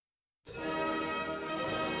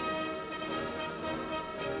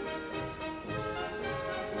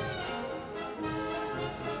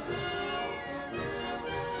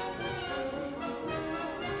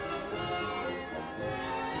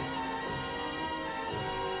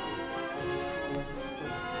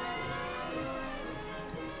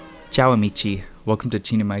Ciao amici, welcome to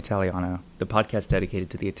Cinema Italiano, the podcast dedicated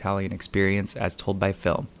to the Italian experience as told by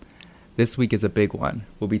film. This week is a big one.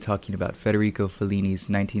 We'll be talking about Federico Fellini's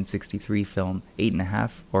 1963 film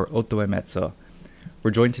 8.5 or Otto e Mezzo.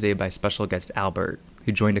 We're joined today by special guest Albert,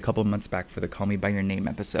 who joined a couple months back for the Call Me By Your Name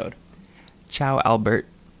episode. Ciao Albert.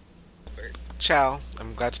 Ciao,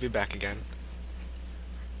 I'm glad to be back again.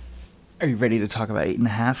 Are you ready to talk about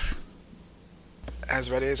 8.5? As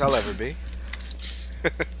ready as I'll ever be.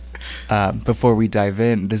 Before we dive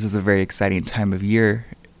in, this is a very exciting time of year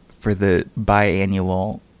for the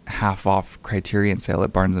biannual half-off Criterion sale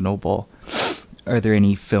at Barnes & Noble. Are there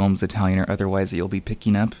any films, Italian or otherwise, that you'll be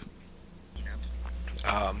picking up?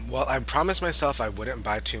 Well, I promised myself I wouldn't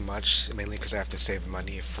buy too much, mainly because I have to save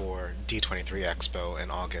money for D23 Expo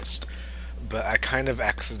in August. But I kind of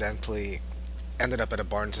accidentally ended up at a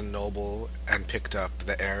Barnes & Noble and picked up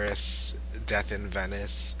The Heiress, Death in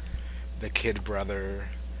Venice, The Kid Brother,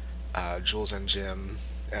 Jules and Jim,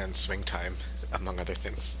 and Swing Time, among other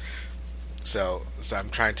things. So I'm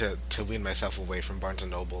trying to wean myself away from Barnes &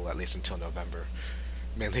 Noble, at least until November.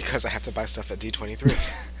 Mainly because I have to buy stuff at D23.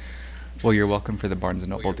 Well, you're welcome for the Barnes &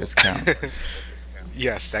 Noble discount.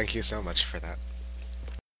 Yes, thank you so much for that.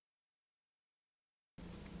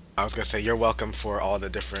 I was going to say, you're welcome for all the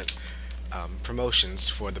different promotions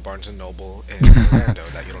for the Barnes & Noble in Orlando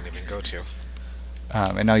that you don't even go to.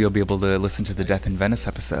 And now you'll be able to listen to the Death in Venice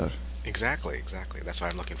episode. Exactly. That's why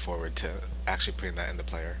I'm looking forward to actually putting that in the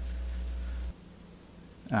player.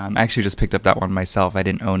 I actually just picked up that one myself. I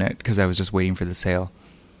didn't own it because I was just waiting for the sale.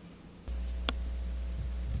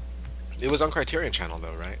 It was on Criterion Channel,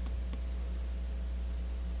 though, right?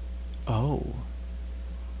 Oh.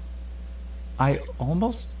 I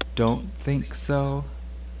almost don't think so.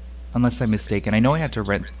 Unless I'm mistaken. I know I had to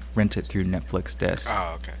rent it through Netflix disc.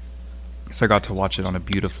 Oh, okay. So I got to watch it on a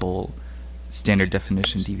beautiful standard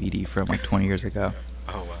definition DVD from like 20 years ago.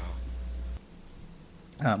 Oh,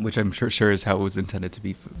 wow. Which I'm sure is how it was intended to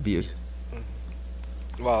be viewed.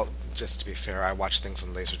 Well, just to be fair, I watch things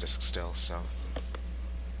on Laserdisc still, so...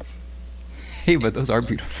 Hey, but those are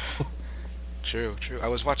beautiful. True. I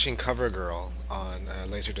was watching CoverGirl on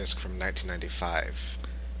Laserdisc from 1995,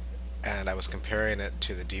 and I was comparing it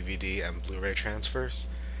to the DVD and Blu-ray transfers.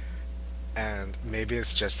 And maybe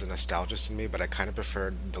it's just the nostalgist in me, but I kind of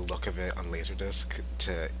preferred the look of it on Laserdisc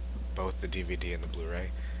to both the DVD and the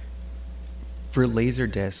Blu-ray. For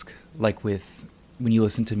Laserdisc, like with when you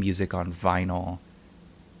listen to music on vinyl,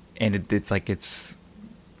 and it's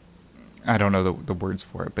I don't know the words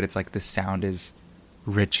for it, but it's like the sound is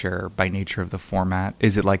richer by nature of the format.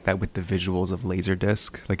 Is it like that with the visuals of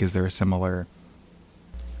Laserdisc? Like, is there a similar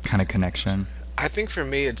kind of connection? I think for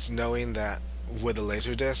me, it's knowing that with a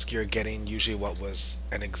Laserdisc, you're getting usually what was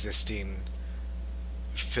an existing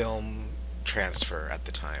film transfer at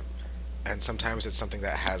the time. And sometimes it's something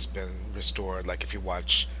that has been restored, like if you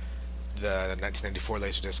watch the 1994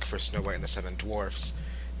 Laserdisc for Snow White and the Seven Dwarfs,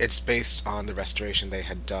 it's based on the restoration they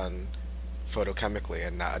had done photochemically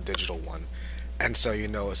and not a digital one. And so you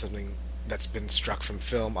know it's something that's been struck from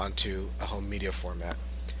film onto a home media format.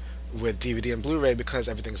 With DVD and Blu-ray, because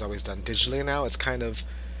everything's always done digitally now, it's kind of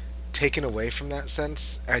taken away from that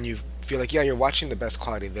sense, and you feel like, yeah, you're watching the best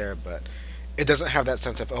quality there, but it doesn't have that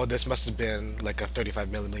sense of, oh, this must have been like a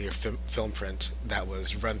 35mm film print that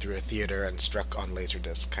was run through a theater and struck on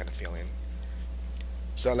Laserdisc kind of feeling.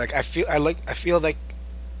 So like I feel like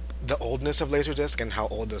the oldness of Laserdisc and how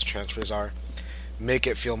old those transfers are make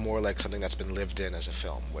it feel more like something that's been lived in as a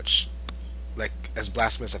film, which, like, as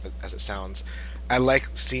blasphemous as it sounds, I like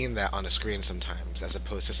seeing that on a screen sometimes as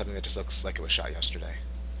opposed to something that just looks like it was shot yesterday.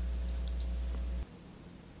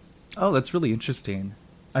 Oh, that's really interesting.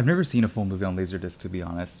 I've never seen a full movie on Laserdisc, to be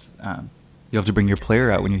honest. You'll have to bring your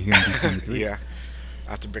player out when you're here in D23. Yeah.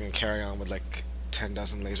 I have to bring a carry-on with like 10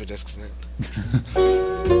 dozen Laserdiscs in it.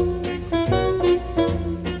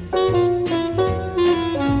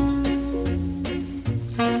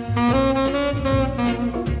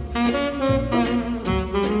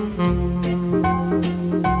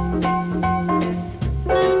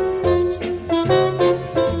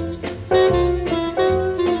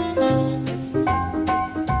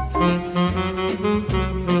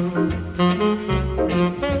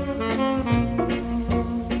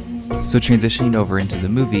 So transitioning over into the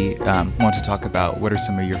movie, want to talk about what are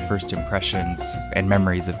some of your first impressions and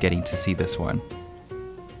memories of getting to see this one?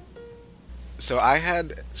 So I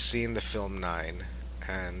had seen the film 9,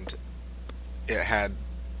 and it had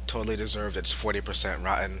totally deserved its 40%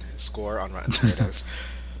 rotten score on Rotten Tomatoes.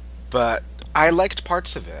 But I liked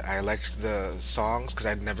parts of it. I liked the songs, because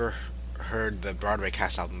I'd never heard the Broadway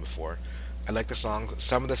cast album before. I liked the songs.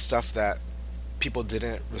 Some of the stuff that people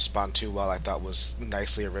didn't respond to well I thought was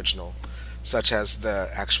nicely original, such as the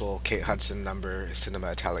actual Kate Hudson number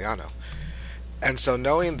Cinema Italiano. And so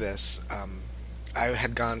knowing this, I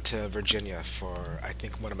had gone to Virginia for I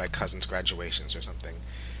think one of my cousin's graduations or something.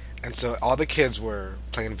 And so all the kids were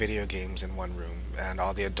playing video games in one room, and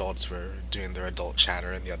all the adults were doing their adult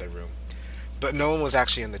chatter in the other room. But no one was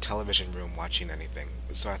actually in the television room watching anything.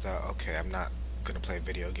 So I thought, okay, I'm not going to play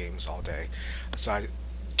video games all day. So I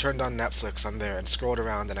turned on Netflix on there and scrolled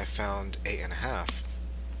around, and I found Eight and a Half.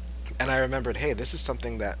 And I remembered, hey, this is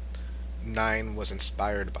something that Nine was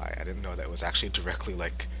inspired by. I didn't know that it was actually directly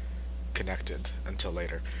like connected until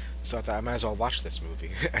later. So I thought I might as well watch this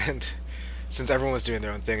movie. And since everyone was doing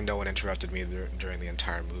their own thing, no one interrupted me during the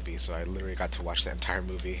entire movie. So I literally got to watch the entire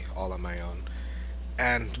movie all on my own.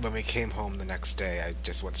 And when we came home the next day, I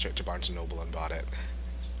just went straight to Barnes& and Noble and bought it.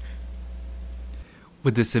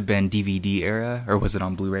 Would this have been DVD era, or was it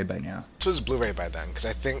on Blu-ray by now? This was Blu-ray by then, because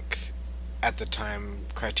I think at the time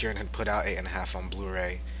Criterion had put out Eight and a Half on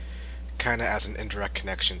Blu-ray, kind of as an indirect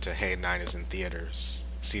connection to, hey, Nine is in theaters,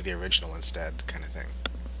 see the original instead, kind of thing.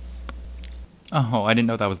 Oh, I didn't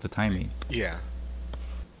know that was the timing. Yeah.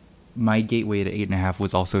 My gateway to Eight and a Half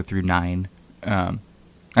was also through Nine.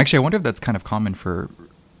 Actually, I wonder if that's kind of common for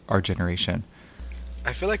our generation.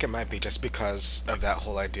 I feel like it might be just because of that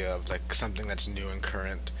whole idea of like something that's new and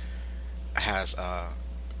current has a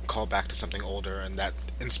call back to something older, and that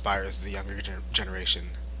inspires the younger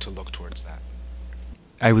generation to look towards that.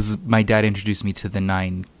 My dad introduced me to the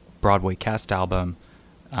Nine Broadway cast album,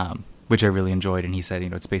 which I really enjoyed, and he said,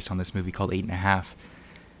 it's based on this movie called Eight and a Half,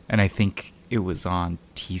 and I think it was on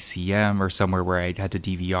TCM or somewhere where I had to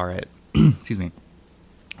DVR it. Excuse me.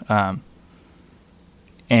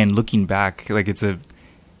 And looking back, like it's a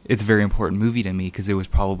very important movie to me because it was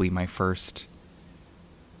probably my first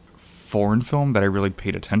foreign film that I really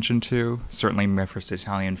paid attention to. Certainly my first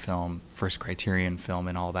Italian film, first Criterion film,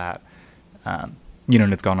 and all that. And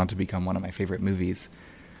it's gone on to become one of my favorite movies.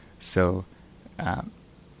 So,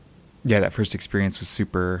 that first experience was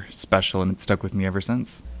super special, and it stuck with me ever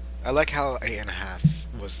since. I like how Eight and a Half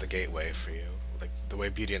was the gateway for you, like the way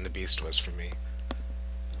Beauty and the Beast was for me.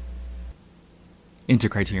 Into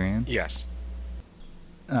Criterion? Yes.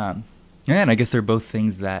 And I guess they're both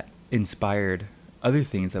things that inspired other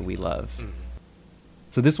things that we love. Mm-hmm.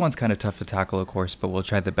 So this one's kind of tough to tackle, of course, but we'll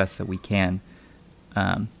try the best that we can.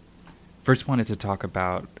 First wanted to talk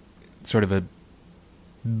about sort of a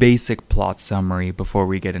basic plot summary before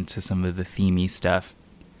we get into some of the themey stuff.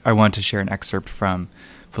 I wanted to share an excerpt from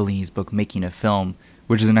Fellini's book, Making a Film,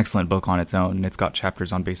 which is an excellent book on its own, and it's got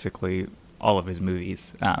chapters on basically all of his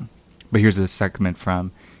movies. But here's a segment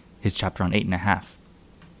from his chapter on Eight and a Half.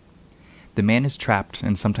 The man is trapped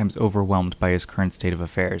and sometimes overwhelmed by his current state of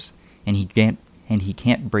affairs, and he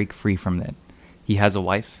can't break free from it. He has a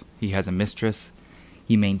wife, he has a mistress,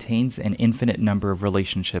 he maintains an infinite number of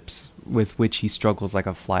relationships with which he struggles like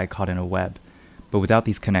a fly caught in a web. But without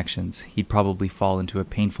these connections, he'd probably fall into a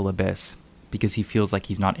painful abyss, because he feels like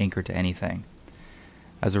he's not anchored to anything.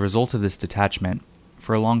 As a result of this detachment,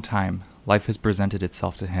 for a long time, life has presented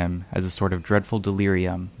itself to him as a sort of dreadful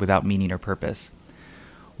delirium without meaning or purpose.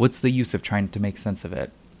 What's the use of trying to make sense of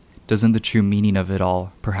it? Doesn't the true meaning of it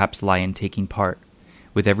all perhaps lie in taking part,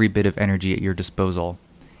 with every bit of energy at your disposal,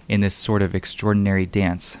 in this sort of extraordinary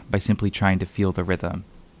dance by simply trying to feel the rhythm?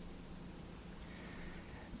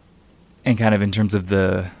 And kind of in terms of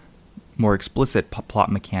the more explicit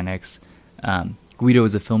plot mechanics, Guido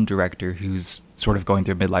is a film director who's sort of going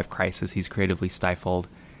through a midlife crisis. He's creatively stifled.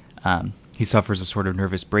 He suffers a sort of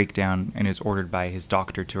nervous breakdown and is ordered by his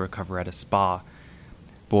doctor to recover at a spa.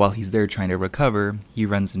 But while he's there trying to recover, he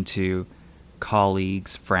runs into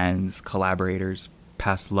colleagues, friends, collaborators,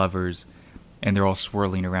 past lovers, and they're all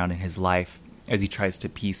swirling around in his life as he tries to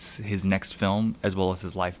piece his next film as well as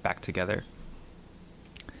his life back together.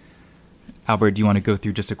 Albert, do you want to go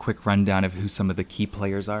through just a quick rundown of who some of the key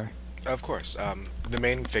players are? Of course. The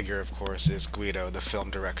main figure, of course, is Guido, the film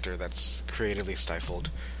director that's creatively stifled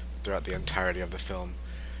throughout the entirety of the film.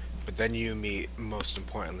 But then you meet, most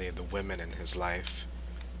importantly, the women in his life,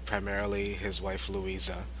 primarily his wife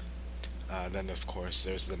Louisa. Then, of course,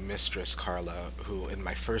 there's the mistress, Carla, who in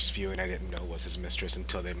my first viewing I didn't know was his mistress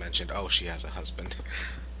until they mentioned, oh, she has a husband.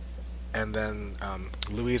 And then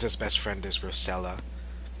Louisa's best friend is Rosella.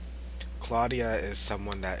 Claudia is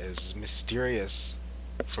someone that is mysterious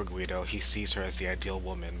for Guido. He sees her as the ideal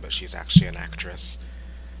woman, but she's actually an actress.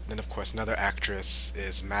 Then, of course, another actress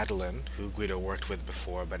is Madeline, who Guido worked with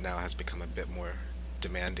before, but now has become a bit more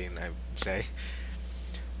demanding, I would say.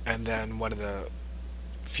 And then one of the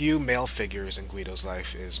few male figures in Guido's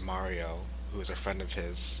life is Mario, who is a friend of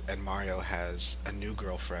his, and Mario has a new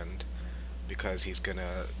girlfriend because he's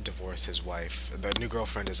gonna divorce his wife. The new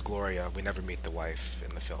girlfriend is Gloria. We never meet the wife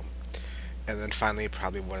in the film. And then finally,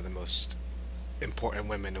 probably one of the most important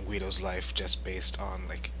women in Guido's life, just based on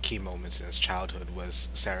like key moments in his childhood, was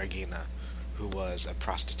Saragina, who was a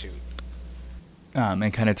prostitute.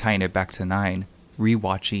 And kind of tying it back to 9,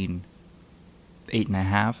 rewatching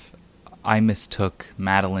 8.5, I mistook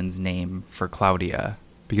Madeline's name for Claudia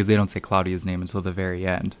because they don't say Claudia's name until the very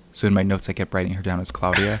end. So in my notes, I kept writing her down as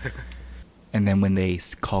Claudia. And then when they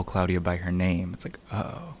call Claudia by her name, it's like,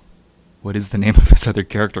 oh, what is the name of this other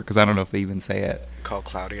character? Because I don't know if they even say it. Call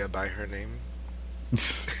Claudia by her name.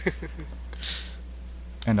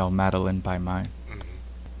 And I'll Madeline by mine.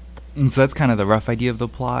 Mm-hmm. And so that's kind of the rough idea of the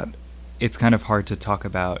plot. It's kind of hard to talk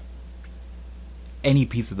about any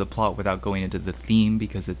piece of the plot without going into the theme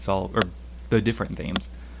because it's all, or the different themes.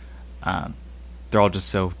 They're all just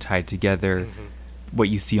so tied together. Mm-hmm. What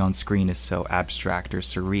you see on screen is so abstract or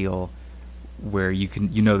surreal, where you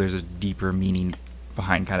can, there's a deeper meaning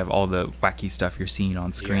behind kind of all the wacky stuff you're seeing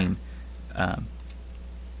on screen. Yeah.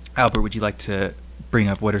 Albert, would you like to bring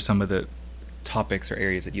up what are some of the topics or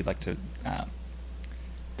areas that you'd like to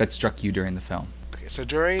that struck you during the film? Okay, so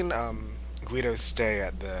during Guido's stay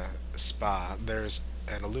at the spa, there's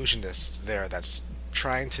an illusionist there that's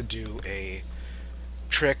trying to do a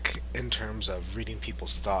trick in terms of reading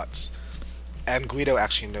people's thoughts. And Guido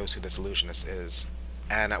actually knows who this illusionist is.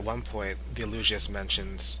 And at one point, the illusionist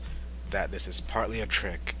mentions that this is partly a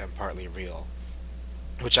trick and partly real,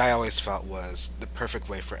 which I always felt was the perfect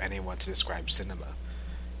way for anyone to describe cinema.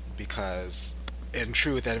 Because, in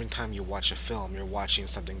truth, every time you watch a film, you're watching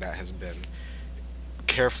something that has been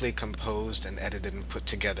carefully composed and edited and put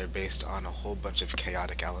together based on a whole bunch of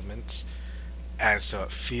chaotic elements. And so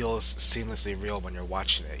it feels seamlessly real when you're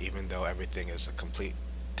watching it, even though everything is a complete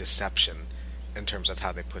deception in terms of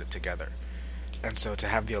how they put it together. And so to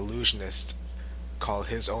have the illusionist call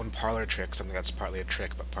his own parlor trick something that's partly a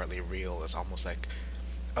trick but partly real is almost like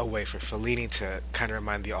a way for Fellini to kind of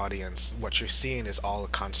remind the audience what you're seeing is all a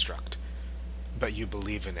construct, but you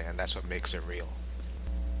believe in it, and that's what makes it real.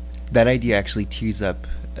 That idea actually tees up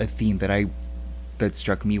a theme that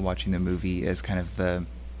struck me watching the movie as kind of the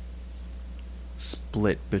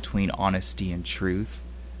split between honesty and truth.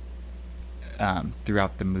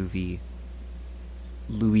 Throughout the movie,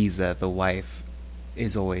 Luisa, the wife,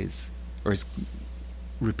 is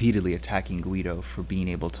repeatedly attacking Guido for being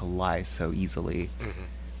able to lie so easily.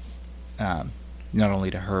 Mm-hmm. Not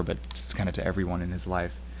only to her, but just kind of to everyone in his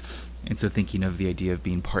life. And so thinking of the idea of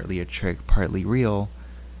being partly a trick, partly real,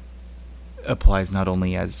 applies not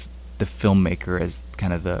only as the filmmaker, as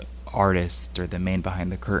kind of the artist or the man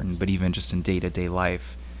behind the curtain, but even just in day-to-day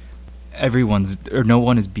life. No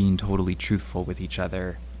one is being totally truthful with each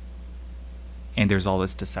other, and there's all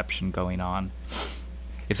this deception going on.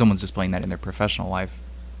 If someone's displaying that in their professional life,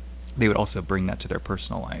 they would also bring that to their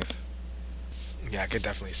personal life. Yeah, I could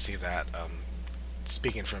definitely see that.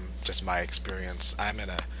 Speaking from just my experience,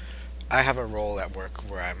 I have a role at work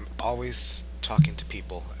where I'm always talking to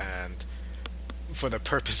people, and for the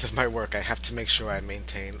purpose of my work, I have to make sure I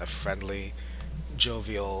maintain a friendly,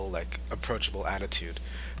 jovial, approachable attitude.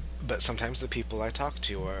 But sometimes the people I talk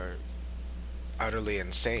to are utterly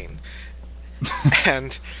insane.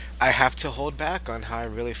 And I have to hold back on how I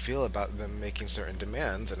really feel about them making certain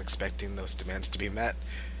demands and expecting those demands to be met.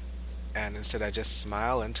 And instead I just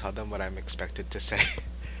smile and tell them what I'm expected to say.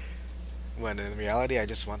 When in reality I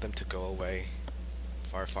just want them to go away.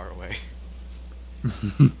 Far, far away.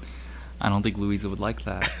 I don't think Luisa would like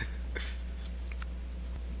that.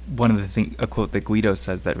 A quote that Guido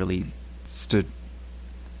says that really stood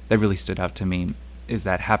out to me is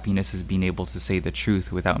that happiness is being able to say the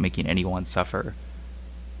truth without making anyone suffer.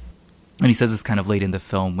 And he says this kind of late in the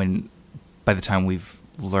film when, by the time we've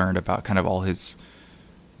learned about kind of all his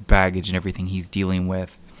baggage and everything he's dealing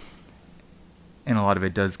with, and a lot of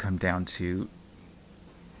it does come down to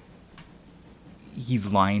he's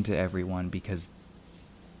lying to everyone because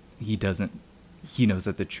he knows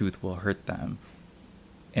that the truth will hurt them.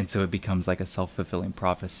 And so it becomes like a self-fulfilling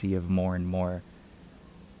prophecy of more and more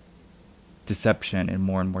deception and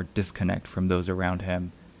more disconnect from those around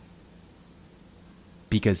him,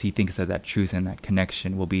 because he thinks that truth and that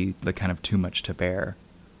connection will be kind of too much to bear.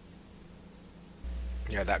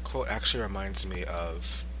 Yeah, that quote actually reminds me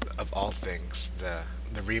of all things, the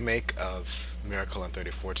remake of Miracle on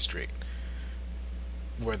 34th Street,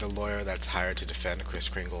 where the lawyer that's hired to defend Kris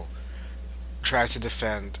Kringle tries to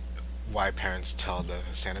defend why parents tell the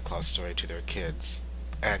Santa Claus story to their kids,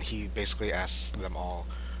 and he basically asks them all,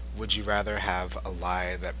 would you rather have a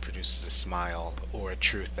lie that produces a smile or a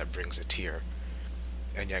truth that brings a tear?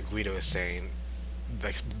 And yet Guido is saying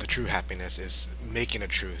the true happiness is making a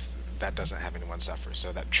truth that doesn't have anyone suffer.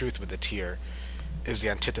 So that truth with the tear is the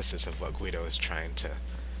antithesis of what Guido is trying to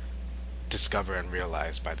discover and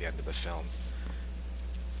realize by the end of the film.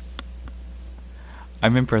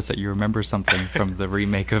 I'm impressed that you remember something from the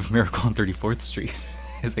remake of Miracle on 34th Street.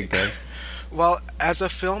 Is it good? Well, as a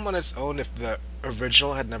film on its own, if the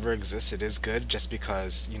original had never existed, it is good just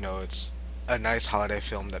because, it's a nice holiday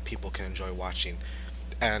film that people can enjoy watching.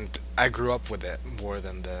 And I grew up with it more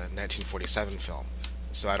than the 1947 film,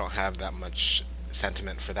 so I don't have that much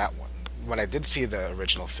sentiment for that one. When I did see the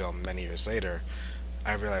original film many years later,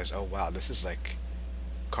 I realized, oh wow, this is like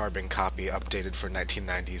carbon copy updated for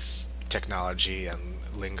 1990s technology and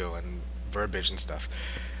lingo and verbiage and stuff.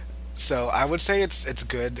 So I would say it's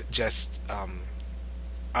good. Just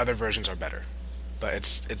other versions are better, but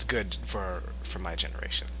it's good for my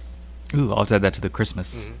generation. Ooh, I'll add that to the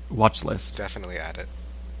Christmas watch list. Definitely add it.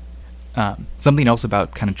 Something else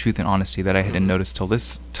about kind of truth and honesty that I hadn't Mhm. noticed till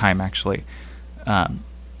this time, actually,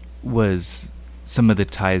 was some of the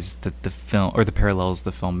ties that the film, or the parallels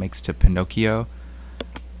the film makes to Pinocchio.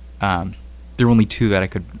 There were only two that I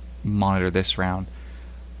could monitor this round,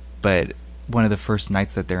 but one of the first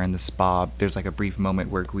nights that they're in the spa, there's like a brief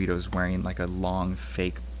moment where Guido's wearing like a long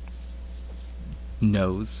fake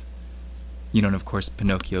nose. And of course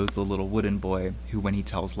Pinocchio's the little wooden boy who, when he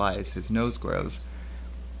tells lies, his nose grows.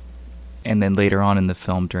 And then later on in the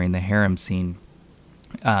film, during the harem scene,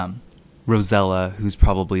 Rosella, who's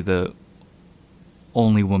probably the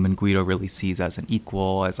only woman Guido really sees as an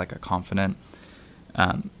equal, as like a confidant,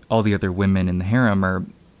 all the other women in the harem are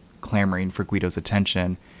clamoring for Guido's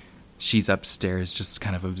attention. She's upstairs just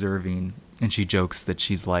kind of observing, and she jokes that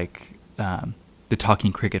she's like the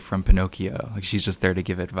talking cricket from Pinocchio. Like, she's just there to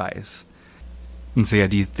give advice. And so, yeah,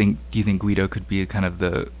 do you think Guido could be kind of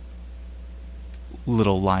the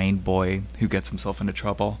little lying boy who gets himself into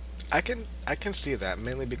trouble? I can see that,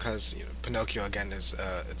 mainly because Pinocchio again is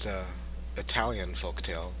it's a Italian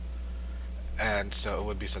folktale, and so it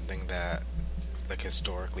would be something that like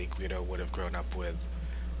historically Guido would have grown up with,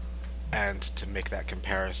 and to make that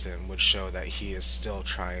comparison would show that he is still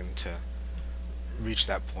trying to reach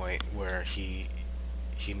that point where he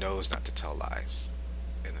knows not to tell lies,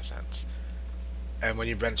 in a sense. And when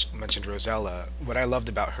you mentioned Rosella, what I loved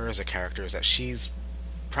about her as a character is that she's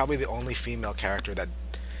probably the only female character that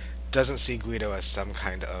doesn't see Guido as some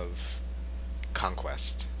kind of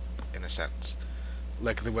conquest, in a sense.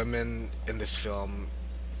 Like, the women in this film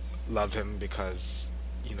love him because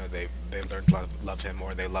they learned to love him,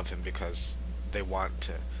 or they love him because they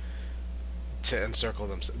want to encircle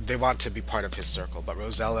them. They want to be part of his circle. But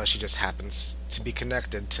Rosella, she just happens to be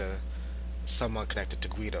connected to someone connected to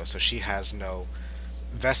Guido, so she has no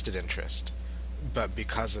vested interest. But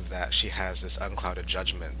because of that, she has this unclouded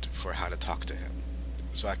judgment for how to talk to him.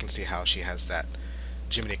 So I can see how she has that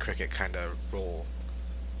Jiminy Cricket kind of role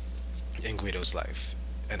in Guido's life,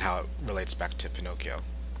 and how it relates back to Pinocchio.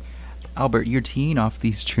 Albert, you're teeing off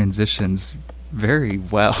these transitions very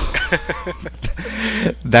well.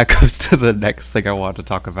 That goes to the next thing I want to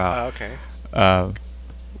talk about. Okay.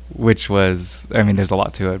 Which was, I mean, there's a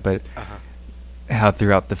lot to it, but how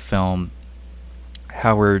throughout the film,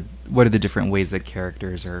 what are the different ways that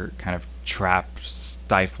characters are kind of trapped,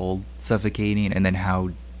 stifled, suffocating, and then how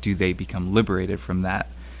do they become liberated from that?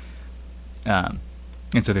 And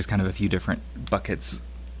so there's kind of a few different buckets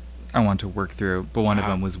I want to work through, but one of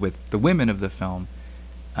them was with the women of the film.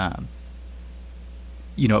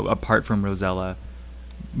 Apart from Rosella,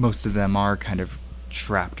 most of them are kind of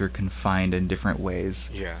trapped or confined in different ways.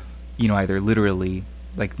 Yeah. Either literally,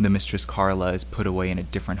 like the Mistress Carla is put away in a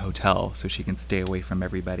different hotel so she can stay away from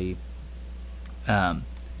everybody.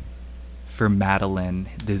 For Madeline,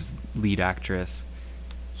 this lead actress,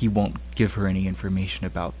 he won't give her any information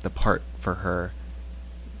about the part for her,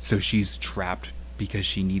 so she's trapped because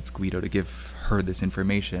she needs Guido to give her this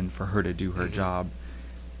information for her to do her job.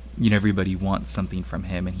 Everybody wants something from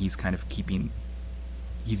him, and he's kind of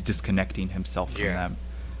he's disconnecting himself from them.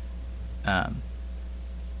 And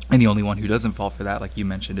the only one who doesn't fall for that, like you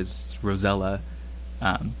mentioned, is Rosella.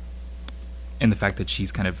 And the fact that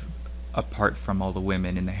she's kind of apart from all the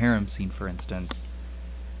women in the harem scene, for instance.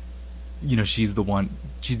 She's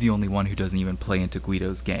the only one who doesn't even play into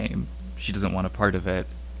Guido's game. She doesn't want a part of it.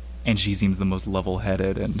 And she seems the most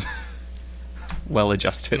level-headed and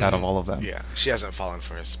well-adjusted out of all of them. Yeah, she hasn't fallen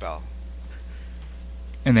for his spell.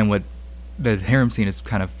 And then what the harem scene is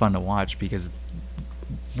kind of fun to watch, because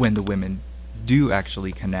when the women do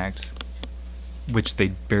actually connect, which they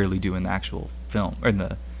barely do in the actual film, or in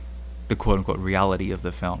the the quote-unquote reality of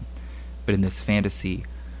the film. But in this fantasy,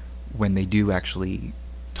 when they do actually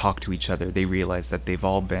talk to each other, they realize that they've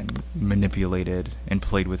all been manipulated and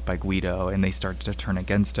played with by Guido, and they start to turn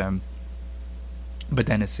against him. But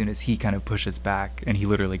then as soon as he kind of pushes back, and he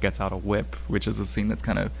literally gets out a whip, which is a scene that's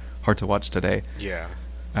kind of hard to watch today. Yeah.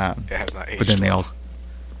 It has not aged But then they all... well.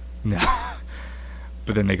 No.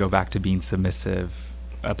 But then they go back to being submissive,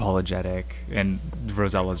 apologetic, and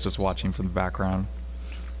Rosella's just watching from the background.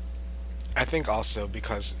 I think also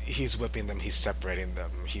because he's whipping them, he's separating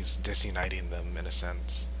them, he's disuniting them in a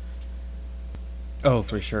sense. Oh,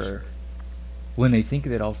 for sure. When they think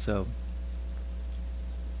of it also,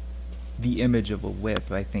 the image of a whip,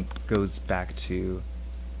 I think, goes back to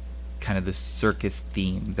kind of the circus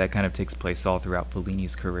theme that kind of takes place all throughout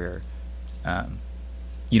Fellini's career.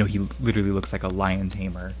 He literally looks like a lion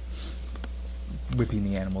tamer, whipping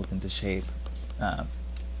the animals into shape.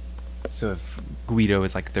 So if Guido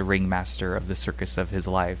is like the ringmaster of the circus of his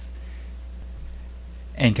life.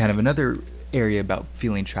 And kind of another area about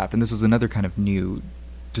feeling trapped, and this was another kind of new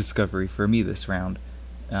discovery for me this round.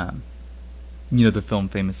 The film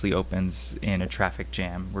famously opens in a traffic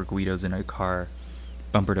jam where Guido's in a car,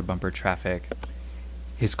 bumper to bumper traffic.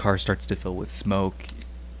 His car starts to fill with smoke.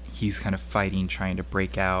 He's kind of fighting, trying to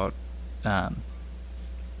break out. And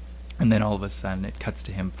then all of a sudden it cuts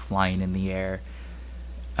to him flying in the air.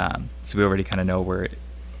 So we already kind of know we're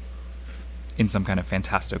in some kind of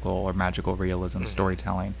fantastical or magical realism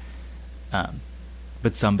storytelling.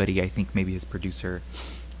 But somebody, I think maybe his producer,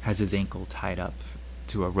 has his ankle tied up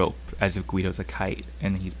to a rope as if Guido's a kite,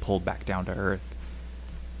 and he's pulled back down to earth.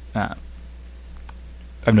 I've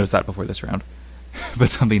noticed that before this round. But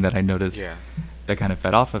something that I noticed that kind of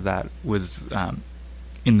fed off of that was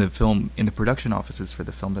in the production offices for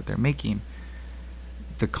the film that they're making,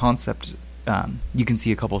 the concept... you can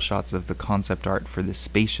see a couple shots of the concept art for this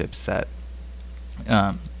spaceship set.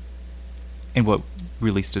 And what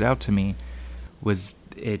really stood out to me was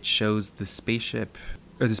it shows the spaceship,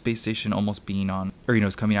 or the space station, almost being on, or,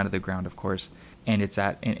 it's coming out of the ground, of course, and it's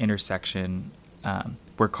at an intersection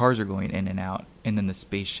where cars are going in and out, and then the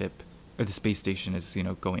spaceship, or the space station is,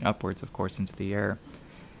 going upwards, of course, into the air.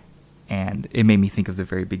 And it made me think of the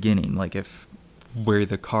very beginning, like if where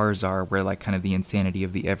the cars are, where like kind of the insanity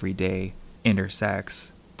of the everyday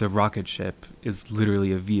intersects, the rocket ship is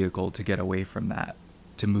literally a vehicle to get away from that,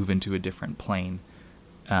 to move into a different plane,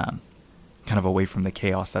 kind of away from the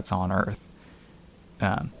chaos that's on Earth.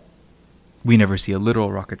 We never see a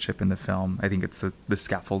literal rocket ship in the film. I think it's the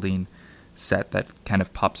scaffolding set that kind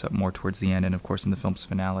of pops up more towards the end, and of course in the film's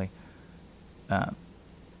finale.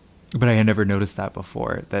 But I had never noticed that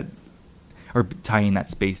before, or tying that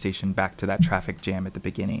space station back to that traffic jam at the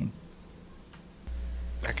beginning.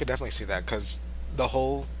 I could definitely see that, because the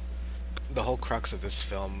whole crux of this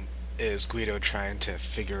film is Guido trying to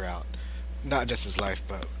figure out not just his life,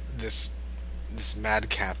 but this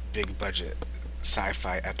madcap big budget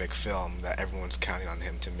sci-fi epic film that everyone's counting on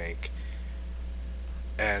him to make.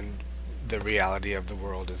 And the reality of the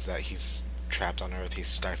world is that he's trapped on Earth, he's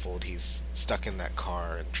stifled, he's stuck in that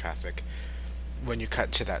car in traffic. When you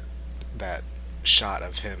cut to that shot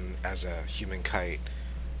of him as a human kite,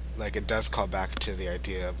 like, it does call back to the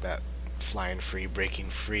idea of that flying free, breaking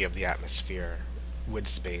free of the atmosphere with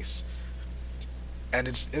space. And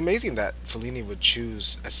it's amazing that Fellini would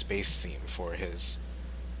choose a space theme for his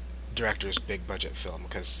director's big budget film,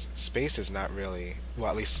 because space is not really, well,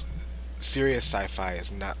 at least serious sci-fi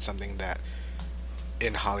is not something that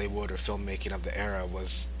in Hollywood or filmmaking of the era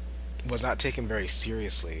was not taken very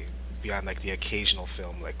seriously, beyond like the occasional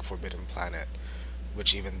film like Forbidden Planet,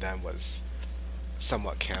 which even then was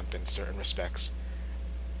somewhat camp in certain respects.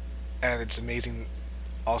 And it's amazing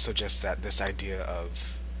also just that this idea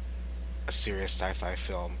of a serious sci-fi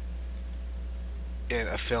film, in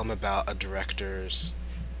a film about a director's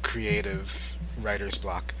creative writer's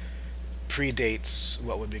block, predates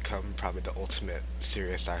what would become probably the ultimate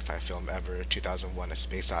serious sci-fi film ever, 2001: A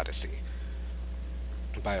Space Odyssey,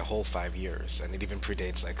 by a whole 5 years. And it even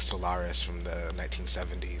predates like Solaris from the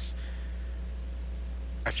 1970s.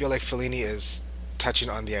 I feel like Fellini is touching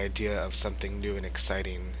on the idea of something new and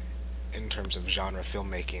exciting in terms of genre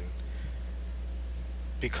filmmaking,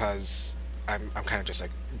 because I'm kind of just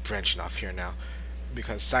like branching off here now,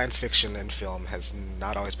 because science fiction in film has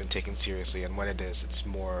not always been taken seriously, and when it is, it's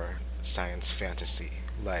more science fantasy,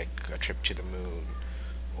 like A Trip to the Moon,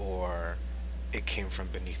 or It Came from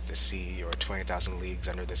Beneath the Sea, or 20,000 Leagues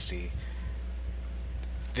Under the Sea.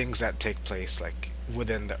 Things that take place like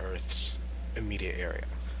within the Earth's immediate area.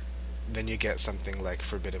 Then you get something like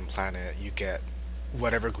Forbidden Planet, you get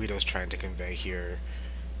whatever Guido's trying to convey here,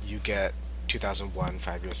 you get 2001,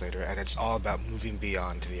 5 years later, and it's all about moving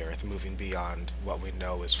beyond the Earth, moving beyond what we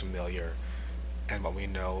know is familiar and what we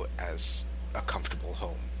know as a comfortable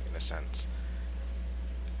home, in a sense.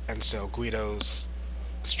 And so Guido's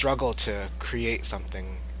struggle to create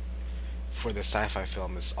something for this sci-fi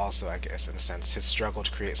film is also, I guess, in a sense, his struggle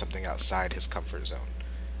to create something outside his comfort zone,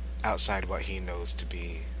 outside what he knows to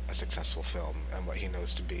be a successful film and what he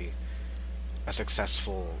knows to be a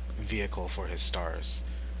successful vehicle for his stars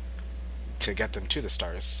to get them to the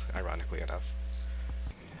stars, ironically enough.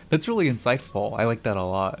 That's really insightful. I like that a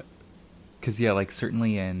lot. Because, yeah, like,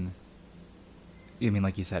 certainly I mean,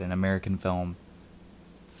 like you said, in American film,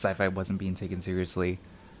 sci-fi wasn't being taken seriously.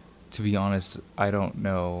 To be honest, I don't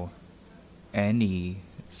know any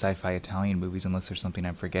sci-fi Italian movies unless there's something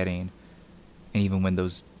I'm forgetting. And even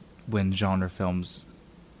when genre films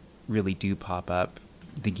really do pop up,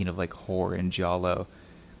 thinking of like horror and giallo,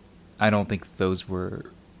 I don't think those were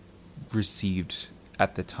received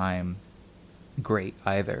at the time great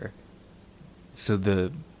either. So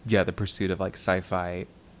the pursuit of like sci-fi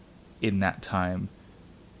in that time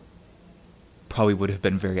probably would have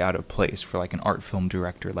been very out of place for like an art film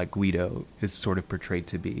director like Guido is sort of portrayed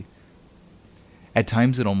to be. At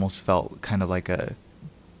times it almost felt kind of like a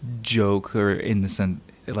joke, or in the sense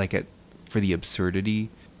like for the absurdity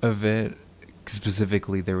of it.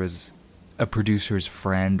 Specifically, there was a producer's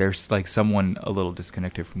friend. There's like someone a little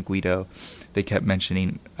disconnected from Guido. They kept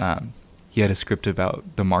mentioning he had a script about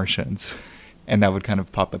the Martians, and that would kind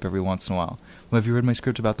of pop up every once in a while. Well, have you read my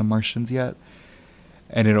script about the Martians yet?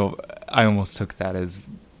 And I almost took that as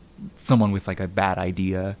someone with like a bad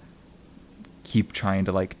idea keep trying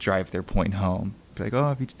to like drive their point home. Be like,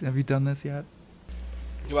 oh, have you done this yet?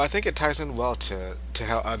 Well, I think it ties in well to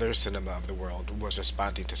how other cinema of the world was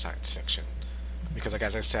responding to science fiction. Because, like,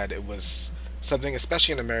 as I said, it was something,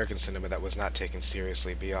 especially in American cinema, that was not taken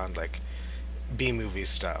seriously beyond, like, B-movie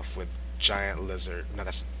stuff with giant lizard... No,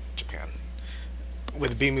 that's Japan.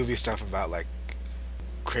 With B-movie stuff about, like,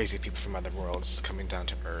 crazy people from other worlds coming down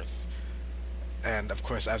to Earth. And, of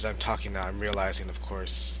course, as I'm talking now, I'm realizing, of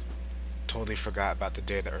course, totally forgot about the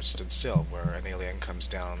day the Earth stood still, where an alien comes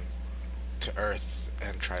down to Earth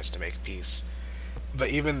and tries to make peace. But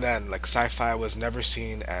even then, like, sci-fi was never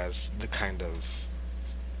seen as the kind of,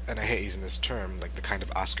 and I hate using this term, like the kind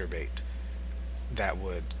of Oscar bait that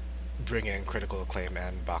would bring in critical acclaim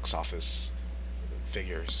and box office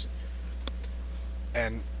figures.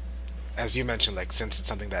 And as you mentioned, like, since it's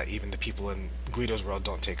something that even the people in Guido's world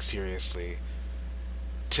don't take seriously,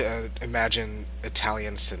 to imagine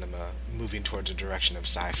Italian cinema moving towards a direction of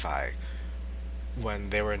sci-fi when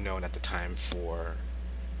they were known at the time for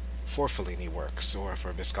Fellini works or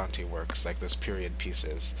for Visconti works, like those period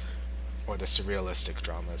pieces or the surrealistic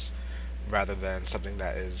dramas, rather than something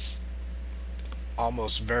that is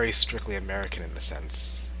almost very strictly American in the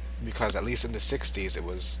sense. Because at least in the 60s, it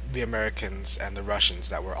was the Americans and the Russians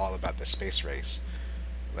that were all about the space race.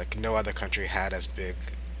 Like, no other country had as big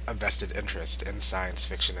a vested interest in science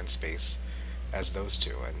fiction and space as those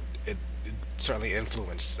two, and it certainly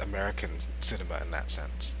influenced American cinema in that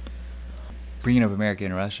sense. Bringing up America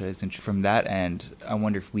and Russia isn't from that end. I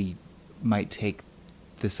wonder if we might take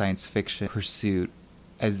the science fiction pursuit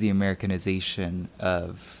as the Americanization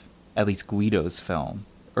of at least Guido's film,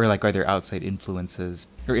 or like are there outside influences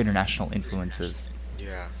or international influences?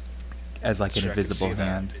 Yeah, as like an sure, invisible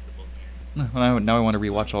hand. Now I want to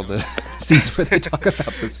rewatch all the scenes where they talk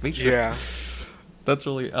about the spaceship. Yeah, that's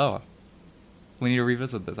really we need to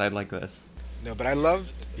revisit this. I like this. No, but I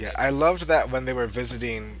loved that when they were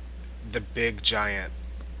visiting the big giant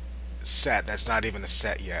set that's not even a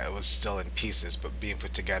set yet. It was still in pieces but being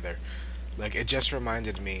put together. Like, it just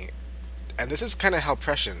reminded me, and this is kind of how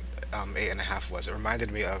prescient 8.5 was. It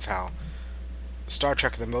reminded me of how Star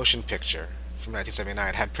Trek the Motion Picture from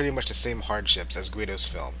 1979 had pretty much the same hardships as Guido's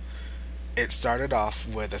film. It started off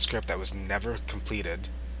with a script that was never completed,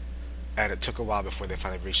 and it took a while before they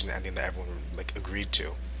finally reached an ending that everyone like agreed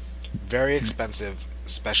to. Very expensive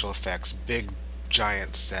special effects, big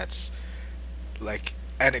giant sets, like,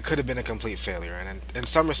 and it could have been a complete failure, and in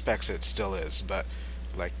some respects it still is, but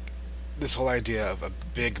like this whole idea of a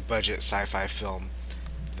big budget sci-fi film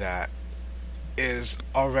that is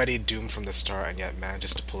already doomed from the start and yet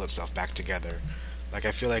manages to pull itself back together. Like,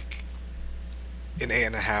 I feel like in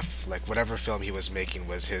 8.5, like, whatever film he was making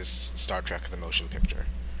was his Star Trek the Motion Picture.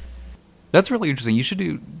 That's really interesting. You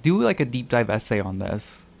should do like a deep dive essay on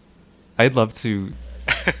this. I'd love to.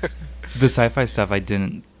 The sci-fi stuff I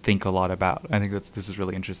didn't think a lot about. I think this is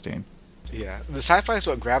really interesting. Yeah, the sci-fi is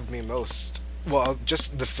what grabbed me most. Well,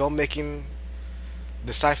 just the filmmaking,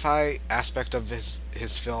 the sci-fi aspect of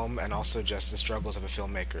his film, and also just the struggles of a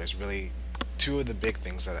filmmaker is really two of the big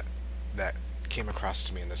things that came across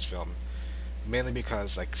to me in this film, mainly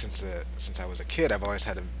because like since I was a kid, I've always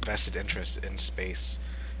had a vested interest in space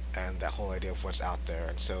and that whole idea of what's out there,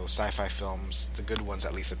 and so sci-fi films, the good ones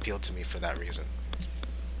at least, appealed to me for that reason.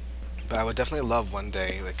 But I would definitely love one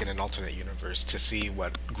day, like in an alternate universe, to see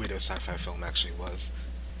what Guido's sci-fi film actually was.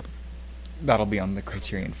 That'll be on the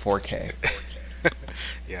Criterion 4K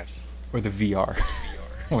Yes, or the VR,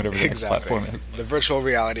 whatever the next exactly. platform is. The virtual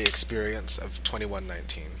reality experience of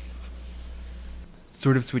 2119.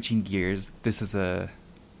 Sort of switching gears, this is a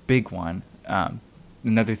big one.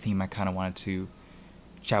 Another theme I kind of wanted to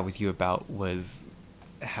chat with you about was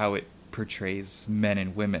how it portrays men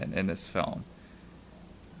and women in this film.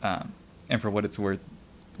 And for what it's worth,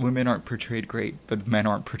 women aren't portrayed great, but men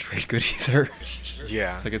aren't portrayed good either.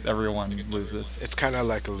 Yeah. So I guess everyone loses. It's kind of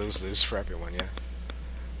like a lose-lose for everyone, yeah.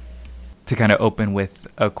 To kind of open with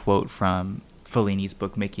a quote from Fellini's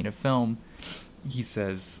book, Making a Film, he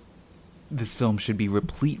says, "This film should be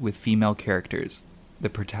replete with female characters. The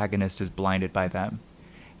protagonist is blinded by them.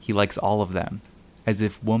 He likes all of them, as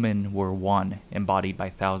if woman were one, embodied by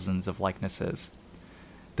thousands of likenesses.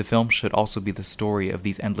 The film should also be the story of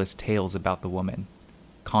these endless tales about the woman,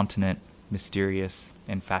 continent, mysterious,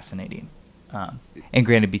 and fascinating." And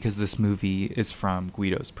granted, because this movie is from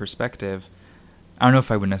Guido's perspective, I don't know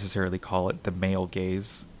if I would necessarily call it the male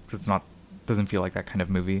gaze, because doesn't feel like that kind of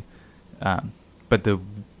movie. But the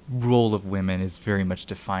role of women is very much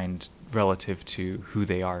defined relative to who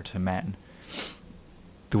they are to men.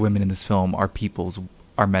 The women in this film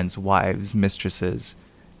are men's wives, mistresses,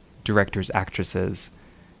 directors, actresses.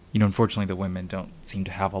 Unfortunately, the women don't seem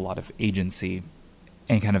to have a lot of agency,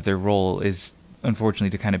 and kind of their role is, unfortunately,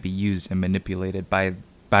 to kind of be used and manipulated by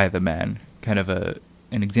the men. Kind of an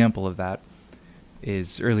example of that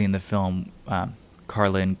is early in the film,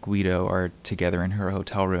 Carla and Guido are together in her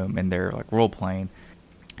hotel room, and they're like role playing,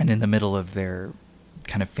 and in the middle of their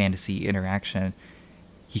kind of fantasy interaction,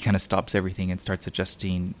 he kind of stops everything and starts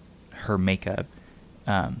adjusting her makeup,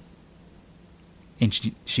 and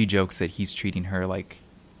she jokes that he's treating her like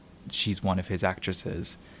she's one of his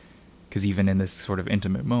actresses, because even in this sort of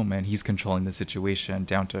intimate moment, he's controlling the situation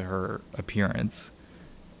down to her appearance.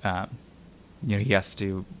 He has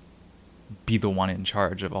to be the one in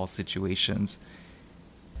charge of all situations.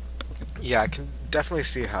 Yeah, I can definitely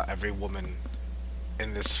see how every woman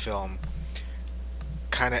in this film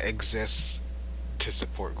kind of exists to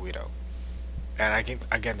support Guido. And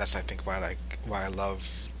again, that's I think why I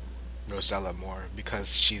love Rosella more,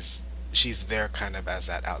 because she's there kind of as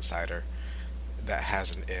that outsider that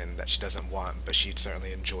has an in that she doesn't want, but she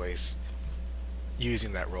certainly enjoys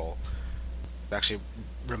using that role. It actually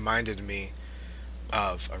reminded me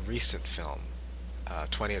of a recent film,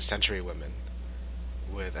 20th Century Women,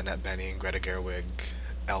 with Annette Bening, Greta Gerwig,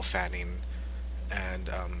 Elle Fanning, and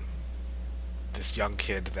this young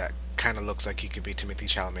kid that kind of looks like he could be Timothy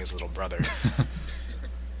Chalamet's little brother.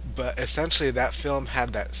 But essentially, that film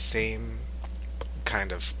had that same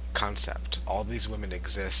kind of concept. All these women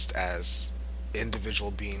exist as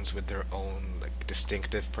individual beings with their own like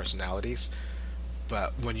distinctive personalities,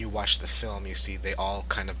 but when you watch the film, you see they all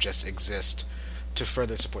kind of just exist to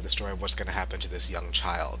further support the story of what's going to happen to this young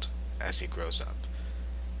child as he grows up.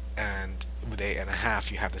 And with 8 and a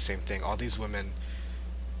Half, you have the same thing. All these women,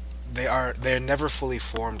 they're never fully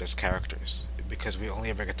formed as characters, because we only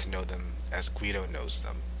ever get to know them as Guido knows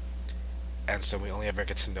them, and so we only ever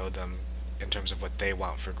get to know them in terms of what they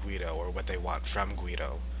want for Guido or what they want from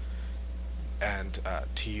Guido. And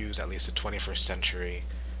to use at least a 21st century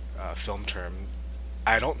film term,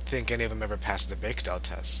 I don't think any of them ever passed the Bechdel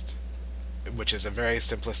test, which is a very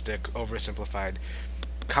simplistic, oversimplified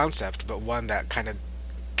concept, but one that kind of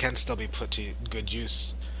can still be put to good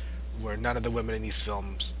use, where none of the women in these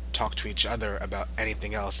films talk to each other about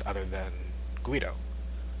anything else other than Guido.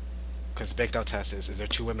 Because the Bechdel test is there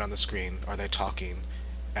two women on the screen, are they talking,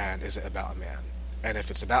 and is it about a man? And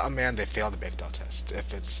if it's about a man, they fail the Bechdel test.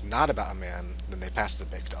 If it's not about a man, then they pass the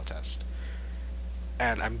Bechdel test.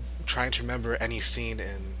 And I'm trying to remember any scene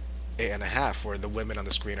in 8 and a Half where the women on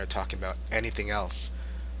the screen are talking about anything else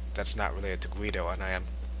that's not related to Guido, and I am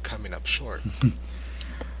coming up short.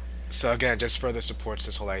 So again, just further supports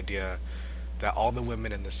this whole idea that all the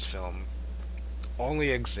women in this film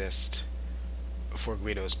only exist for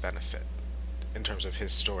Guido's benefit in terms of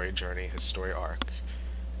his story journey, his story arc.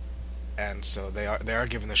 And so they are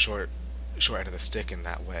given the short end of the stick in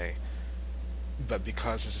that way. But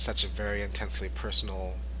because this is such a very intensely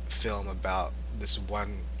personal film about this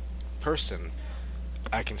one person,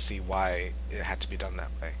 I can see why it had to be done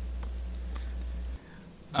that way.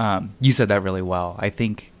 You said that really well. I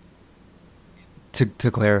think To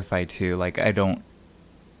clarify too, like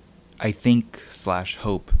I think slash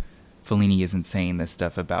hope Fellini isn't saying this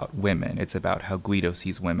stuff about women. It's about how Guido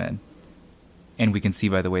sees women, and we can see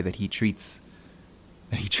by the way that he treats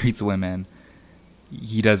women,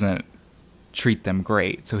 he doesn't treat them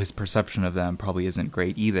great. So his perception of them probably isn't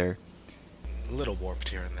great either. A little warped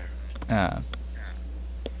here and there. Uh,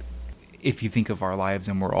 if you think of our lives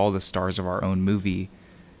and we're all the stars of our own movie,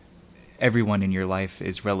 everyone in your life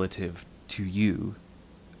is relative to you.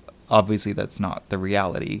 Obviously, that's not the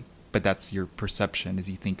reality, but that's your perception as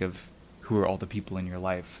you think of who are all the people in your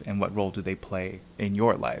life and what role do they play in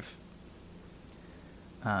your life.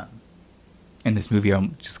 In this movie,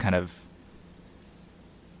 I'm just kind of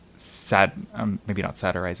maybe not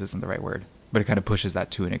satirize isn't the right word, but it kind of pushes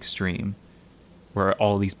that to an extreme, where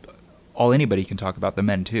all anybody can talk about, the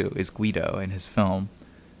men too, is Guido and his film.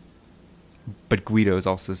 But Guido is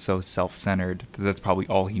also so self-centered that that's probably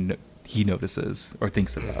all he notices or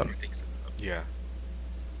thinks about. Yeah.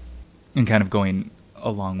 And kind of going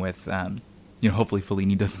along with, hopefully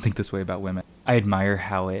Fellini doesn't think this way about women. I admire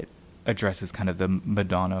how it addresses kind of the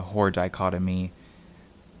Madonna whore dichotomy,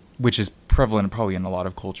 which is prevalent probably in a lot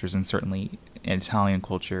of cultures, and certainly in Italian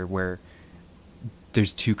culture, where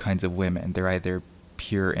there's two kinds of women. They're either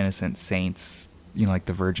pure innocent saints, like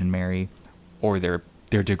the Virgin Mary, or they're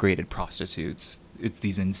degraded prostitutes. It's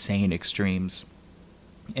these insane extremes,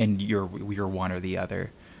 and you're one or the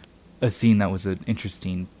other. A scene that was an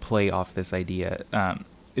interesting play off this idea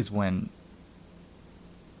is when,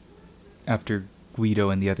 after Guido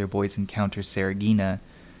and the other boys encounter Saragina,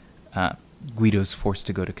 Guido's forced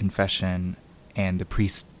to go to confession, and the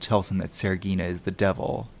priest tells him that Saragina is the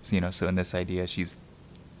devil. So in this idea, she's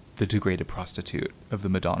the degraded prostitute of the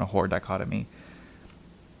Madonna whore dichotomy.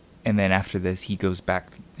 And then after this, he goes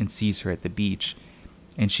back and sees her at the beach,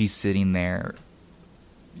 and she's sitting there,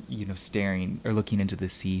 staring or looking into the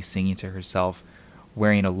sea, singing to herself,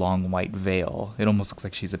 wearing a long white veil. It almost looks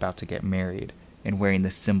like she's about to get married, and wearing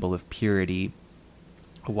the symbol of purity,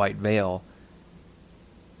 a white veil.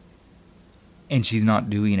 And she's not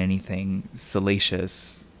doing anything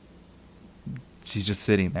salacious. She's just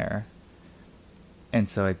sitting there. And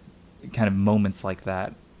so kind of moments like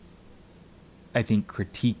that, I think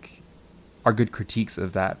are good critiques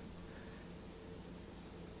of that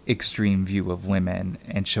extreme view of women,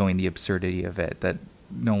 and showing the absurdity of it, that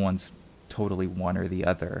no one's totally one or the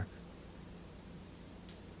other.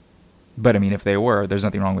 But I mean, if they were, there's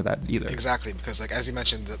nothing wrong with that either. Exactly, because as you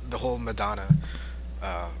mentioned, the whole Madonna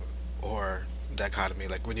or dichotomy,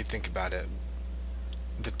 when you think about it,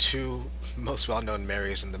 the two most well-known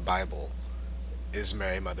Marys in the Bible is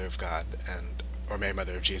Mary, Mother of God, or Mary,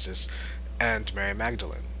 Mother of Jesus, and Mary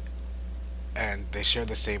Magdalene. And they share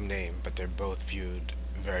the same name, but they're both viewed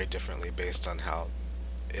very differently based on how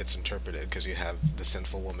it's interpreted, because you have the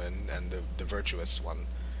sinful woman and the virtuous one.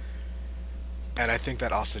 And I think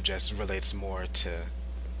that also just relates more to,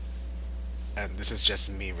 and this is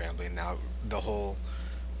just me rambling now, the whole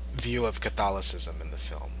view of Catholicism in the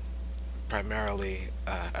film. Primarily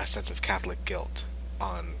a sense of Catholic guilt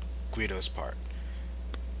on Guido's part,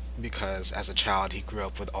 because as a child he grew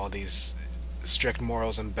up with all these strict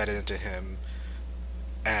morals embedded into him.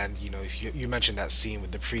 And you mentioned that scene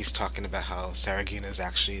with the priest talking about how Saragina is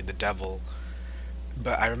actually the devil,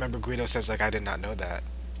 but I remember Guido says I did not know that.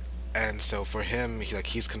 And so for him,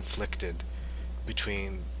 he's conflicted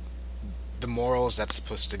between the morals that's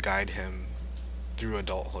supposed to guide him through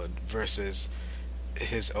adulthood versus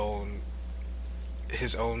his own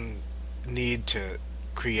need to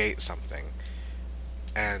create something,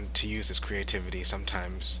 and to use his creativity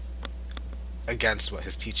sometimes against what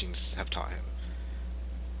his teachings have taught him.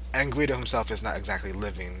 And Guido himself is not exactly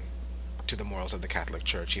living to the morals of the Catholic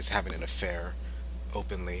Church. He's having an affair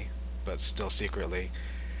openly, but still secretly.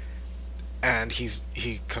 And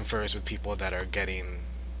he confers with people that are getting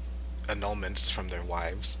annulments from their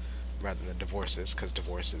wives rather than divorces, because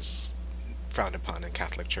divorce is frowned upon in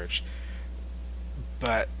Catholic Church.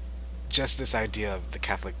 But just this idea of the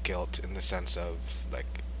Catholic guilt, in the sense of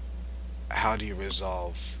how do you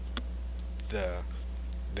resolve the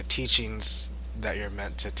teachings that you're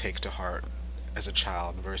meant to take to heart as a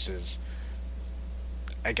child versus,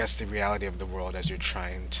 I guess, the reality of the world as you're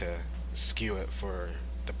trying to skew it for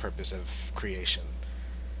the purpose of creation.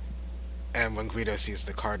 And when Guido sees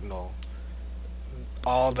the cardinal,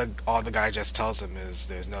 all the guy just tells him is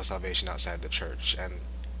there's no salvation outside the church, and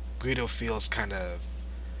Guido feels kind of,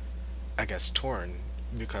 I guess, torn,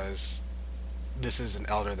 because this is an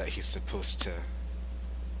elder that he's supposed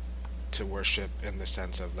to worship, in the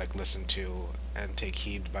sense of listen to and take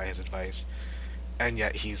heed by his advice, and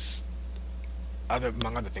yet he's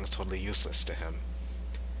among other things, totally useless to him.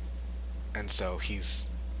 And so he's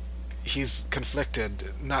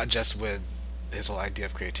conflicted not just with his whole idea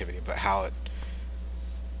of creativity, but how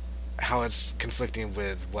it's conflicting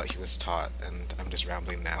with what he was taught. And I'm just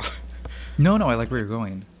rambling now. No, no, I like where you're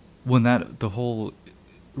going. When that the whole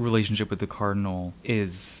relationship with the cardinal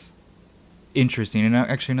is interesting, and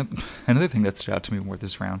actually another thing that stood out to me more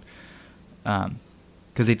this round,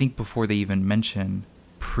 because I think before they even mention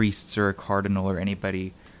priests or a cardinal or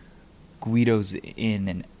anybody, Guido's in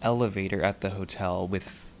an elevator at the hotel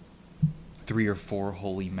with 3 or 4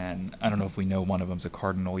 holy men. I don't know if we know one of them's a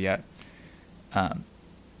cardinal yet. And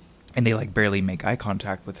they like barely make eye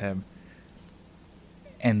contact with him.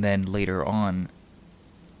 And then later on,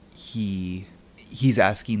 he's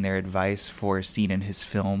asking their advice for a scene in his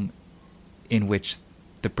film in which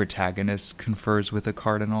the protagonist confers with a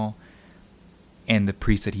cardinal, and the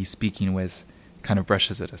priest that he's speaking with kind of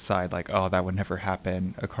brushes it aside, like, oh, that would never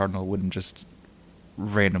happen. A cardinal wouldn't just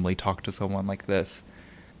randomly talk to someone like this.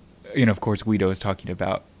 You know, of course, Guido is talking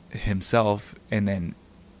about himself, and then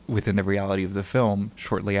within the reality of the film,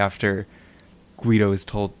 shortly after, Guido is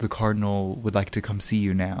told the cardinal would like to come see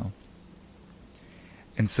you now.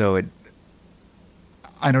 And so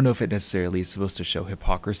I don't know if it necessarily is supposed to show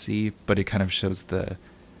hypocrisy, but it kind of shows the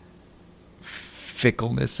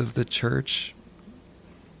fickleness of the church,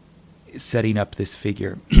 setting up this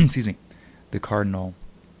figure, excuse me, the cardinal,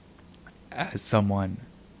 as someone,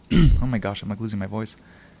 oh my gosh, I'm like losing my voice.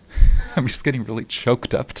 I'm just getting really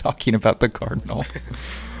choked up talking about the cardinal.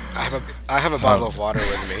 I have a bottle of water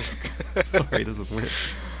with me. Sorry, this is weird.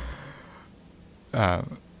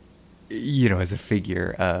 You know, as a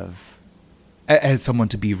figure of, as someone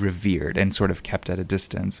to be revered and sort of kept at a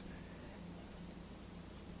distance.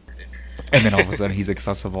 And then all of a sudden he's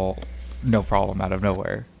accessible, no problem, out of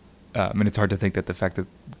nowhere. And it's hard to think that the fact that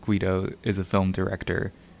Guido is a film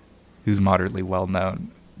director who's moderately well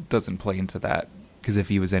known doesn't play into that. Because if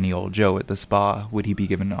he was any old Joe at the spa, would he be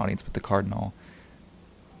given an audience with the cardinal?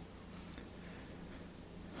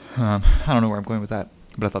 I don't know where I'm going with that,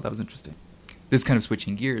 but I thought that was interesting. This is kind of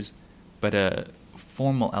switching gears, but a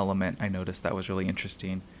formal element I noticed that was really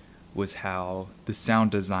interesting was how the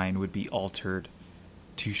sound design would be altered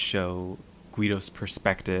to show Guido's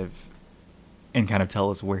perspective and kind of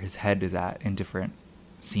tell us where his head is at in different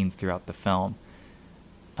scenes throughout the film.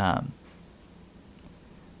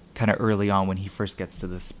 Kind of early on when he first gets to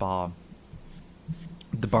the spa,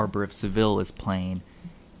 the Barber of Seville is playing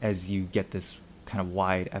as you get this kind of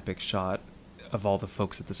wide epic shot of all the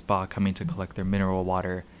folks at the spa coming to collect their mineral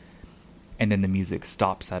water, and then the music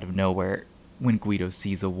stops out of nowhere when Guido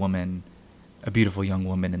sees a woman, a beautiful young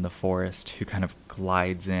woman in the forest who kind of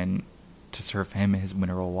glides in to serve him his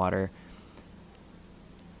mineral water.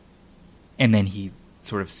 And then he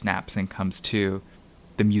sort of snaps and comes to.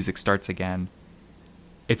 The music starts again.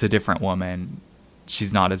 It's a different woman.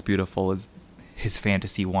 She's not as beautiful as his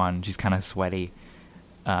fantasy one. She's kind of sweaty.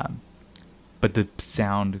 But the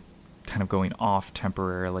sound kind of going off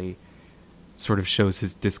temporarily sort of shows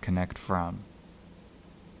his disconnect from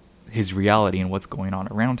his reality and what's going on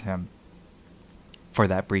around him for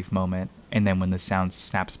that brief moment. And then when the sound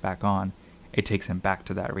snaps back on, it takes him back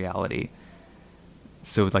to that reality.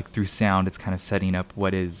 So like through sound, it's kind of setting up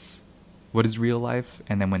what is real life,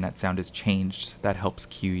 and then when that sound is changed, that helps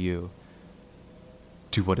cue you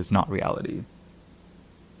to what is not reality.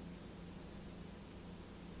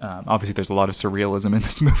 Obviously, there's a lot of surrealism in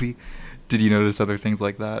this movie. Did you notice other things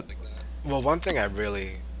like that? Well, one thing I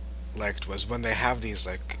really liked was when they have these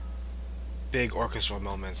like big orchestral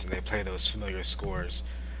moments and they play those familiar scores.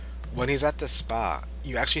 When he's at the spa,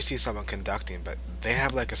 you actually see someone conducting, but they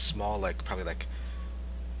have like a small, like probably like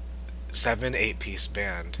 7-8 piece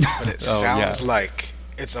band, but it sounds like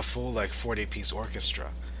it's a full like 40-piece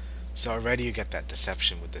orchestra. So already you get that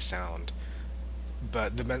deception with the sound.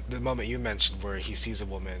 But the moment you mentioned where he sees a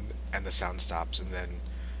woman and the sound stops and then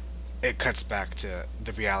it cuts back to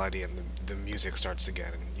the reality and the music starts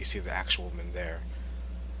again and you see the actual woman there.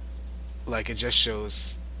 Like it just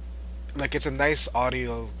shows, like it's a nice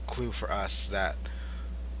audio clue for us that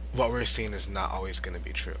what we're seeing is not always going to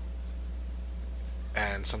be true.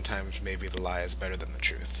 And sometimes maybe the lie is better than the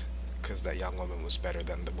truth, because that young woman was better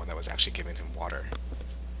than the one that was actually giving him water.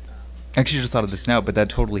 I actually just thought of this now, but that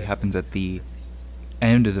totally happens at the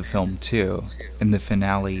end of the film too. In the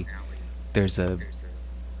finale, there's a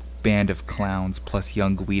band of clowns plus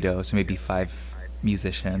young Guido, so maybe 5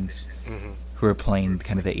 musicians who are playing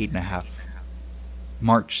kind of the 8.5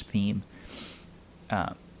 march theme.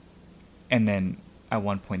 And then at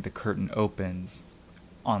one point the curtain opens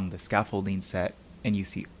on the scaffolding set and you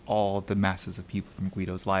see all the masses of people from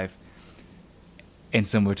Guido's life. And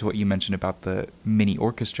similar to what you mentioned about the mini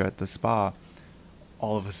orchestra at the spa,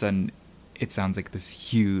 all of a sudden it sounds like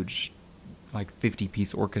this huge, like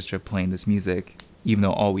 50-piece orchestra playing this music, even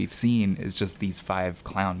though all we've seen is just these 5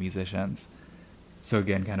 clown musicians. So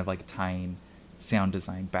again, kind of like tying sound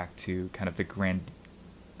design back to kind of the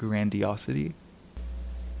grandiosity.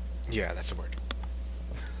 Yeah, that's the word.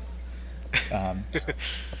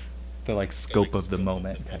 The like scope of the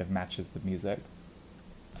moment kind of matches the music.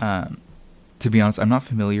 To be honest, I'm not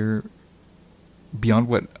familiar, beyond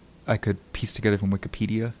what I could piece together from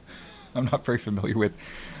Wikipedia, I'm not very familiar with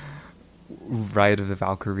Riot of the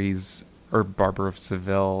Valkyries or Barber of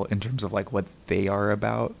Seville in terms of like what they are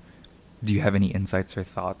about. Do you have any insights or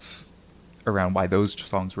thoughts around why those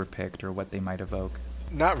songs were picked or what they might evoke?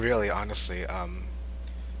 Not really, honestly.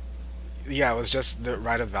 Yeah, it was just the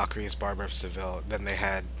Ride of Valkyries, Barber of Seville. Then they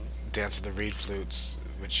had Dance of the Reed Flutes,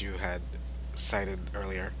 which you had cited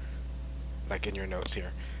earlier, like in your notes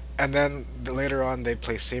here. And then later on, they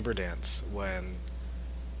play Saber Dance when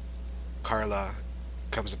Carla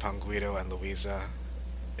comes upon Guido and Louisa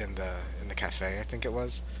in the cafe, I think it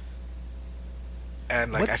was.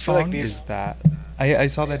 And like What I feel like song these, is that? I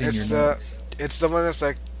saw that in it's your the notes. it's the one that's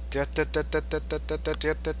like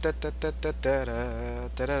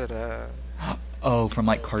Oh, from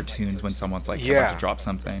like cartoons when someone's like about to yeah, drop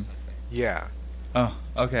something. yeah. Oh,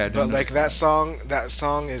 okay, I But didn't like notice that. that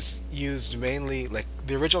song is used mainly like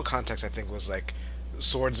the original context I think was like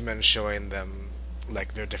swordsmen showing them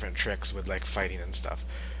like their different tricks with like fighting and stuff.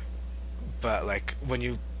 But like when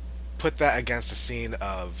you put that against a scene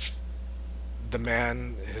of the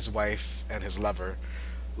man, his wife, and his lover,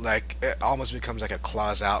 like it almost becomes like a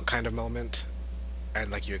claws out kind of moment,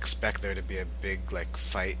 and like you expect there to be a big like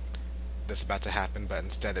fight that's about to happen, but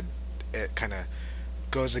instead it kind of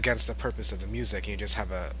goes against the purpose of the music, and you just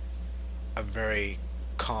have a very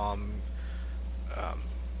calm, um,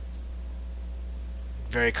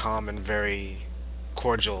 very calm and very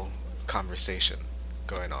cordial conversation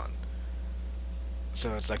going on.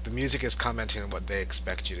 So it's like the music is commenting on what they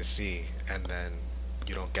expect you to see, and then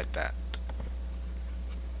you don't get that.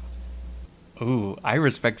 Ooh, I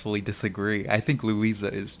respectfully disagree. I think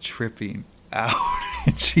Louisa is tripping out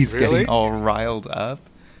and she's getting Really? all riled up.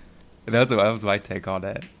 That was my take on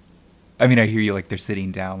it. I mean, I hear you like they're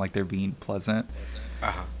sitting down, like they're being pleasant,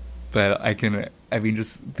 Uh huh. but I mean,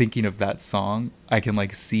 just thinking of that song, I can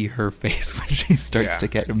like see her face when she starts Yeah. to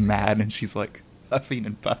get mad and she's like huffing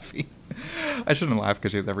and puffing. I shouldn't laugh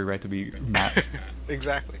because she has every right to be mad,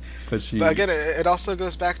 Exactly. but she. But again, it also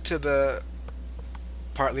goes back to the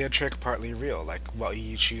partly a trick, partly real. Like what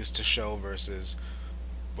you choose to show versus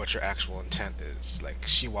what your actual intent is. Like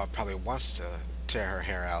she probably wants to tear her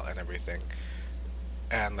hair out and everything,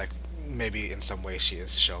 and like maybe in some way she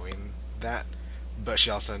is showing that, but she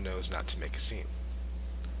also knows not to make a scene.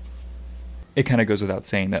 It kind of goes without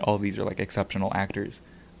saying that all these are like exceptional actors,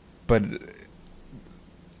 but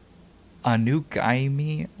Anouk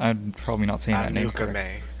Aimi, I'm probably not saying that name Anuka correct.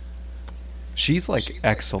 May, She's like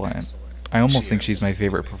excellent. I almost she think she's is. my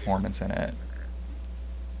favorite performance in it.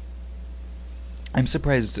 I'm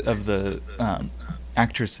surprised of the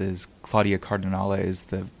actresses. Claudia Cardinale is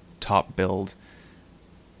the top billed,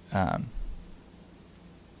 because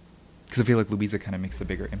I feel like Louisa kind of makes a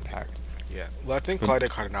bigger impact. Yeah. Well, I think But Claudia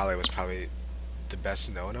Cardinale was probably the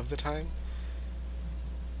best known of the time.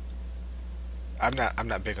 I'm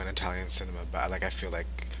not big on Italian cinema, but like I feel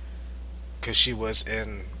like because she was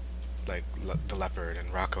in like The Leopard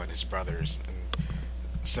and Rocco and his brothers, and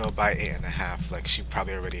so by 8.5, like she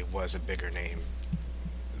probably already was a bigger name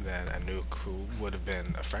than Anouk, who would have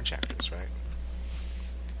been a French actress, right?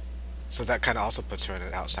 So that kind of also puts her in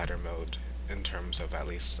an outsider mode in terms of at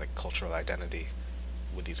least like cultural identity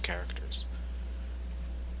with these characters.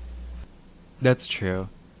 that's true.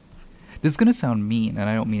 This is gonna sound mean, and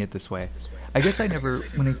I don't mean it this way. I guess I never,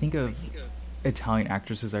 when I think of Italian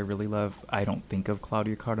actresses I really love, I don't think of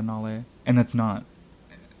Claudia Cardinale, and that's not.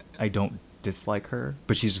 I don't dislike her,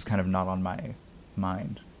 but she's just kind of not on my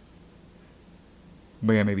mind.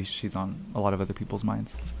 But yeah, maybe she's on a lot of other people's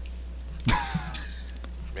minds.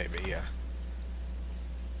 Maybe, yeah.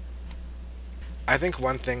 I think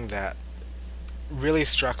one thing that really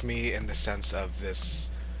struck me in the sense of this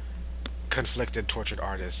conflicted, tortured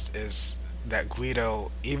artist is that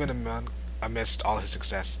Guido, even amidst all his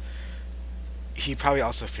success, he probably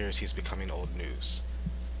also fears he's becoming old news.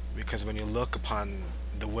 Because when you look upon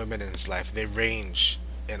the women in his life, they range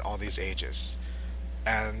in all these ages.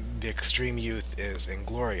 And the extreme youth is in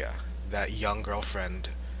Gloria, that young girlfriend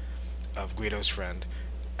of Guido's friend,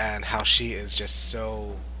 and how she is just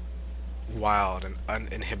so wild and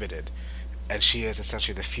uninhibited. and she is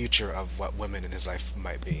essentially the future of what women in his life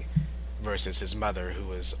might be, versus his mother,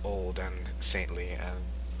 who is old and saintly and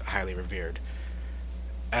highly revered.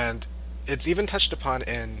 And it's even touched upon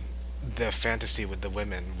in the fantasy with the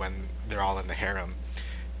women when they're all in the harem.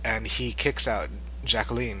 And he kicks out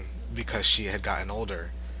Jacqueline because she had gotten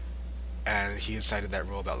older. And he cited that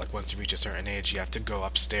rule about like once you reach a certain age, you have to go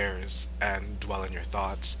upstairs and dwell in your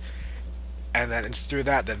thoughts. And then it's through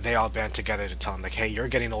that they all band together to tell him like, hey, you're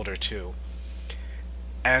getting older too.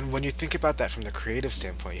 And when you think about that from the creative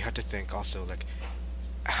standpoint, you have to think also like,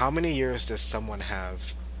 how many years does someone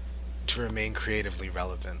have to remain creatively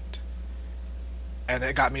relevant? And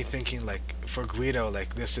it got me thinking like, for Guido,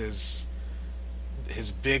 like this is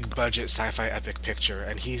his big budget sci-fi epic picture,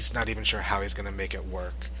 and he's not even sure how he's going to make it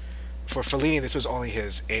work. For Fellini, this was only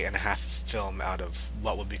his 8.5 film out of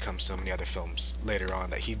what would become so many other films later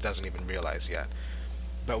on that he doesn't even realize yet.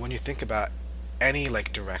 But when you think about any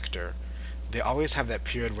like director, they always have that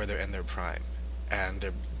period where they're in their prime, and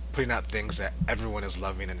they're putting out things that everyone is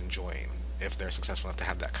loving and enjoying if they're successful enough to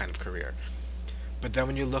have that kind of career. But then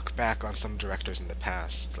when you look back on some directors in the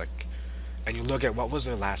past, like, and you look at what was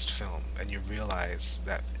their last film, and you realize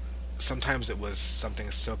that sometimes it was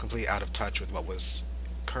something so completely out of touch with what was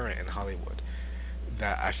current in Hollywood,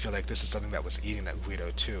 that I feel like this is something that was eating at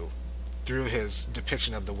Guido too, through his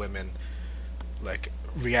depiction of the women, like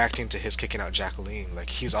reacting to his kicking out Jacqueline. Like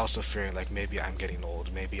he's also fearing like maybe I'm getting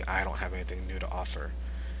old, maybe I don't have anything new to offer.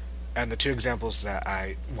 And the two examples that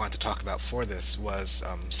I want to talk about for this was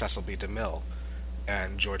Cecil B. DeMille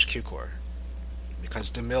and George Cukor, because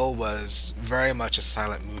DeMille was very much a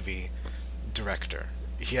silent movie director.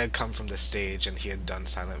 He had come from the stage and he had done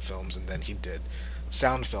silent films and then he did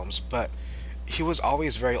sound films, but he was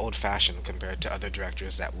always very old-fashioned compared to other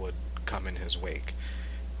directors that would come in his wake.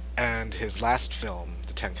 And his last film,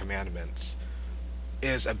 The Ten Commandments,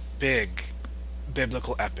 is a big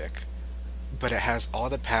biblical epic, but it has all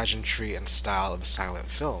the pageantry and style of a silent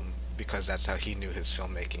film because that's how he knew his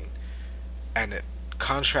filmmaking. And it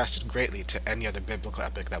contrasted greatly to any other biblical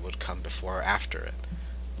epic that would come before or after it,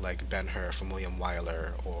 like Ben-Hur from William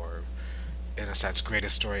Wyler, or, in a sense,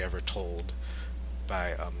 Greatest Story Ever Told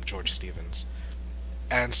by George Stevens.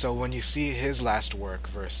 And so when you see his last work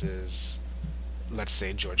versus, let's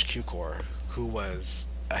say, George Cukor, who was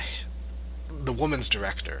the woman's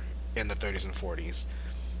director in the 30s and 40s,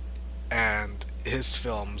 and his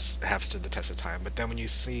films have stood the test of time, but then when you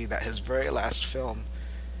see that his very last film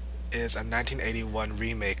is a 1981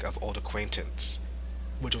 remake of Old Acquaintance,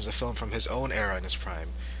 which was a film from his own era in his prime,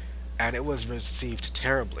 and it was received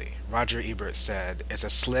terribly. Roger Ebert said, it's a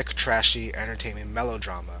slick, trashy, entertaining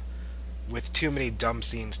melodrama with too many dumb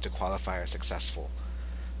scenes to qualify as successful.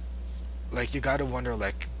 Like, you gotta wonder,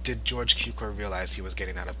 like, did George Cukor realize he was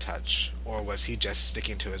getting out of touch? Or was he just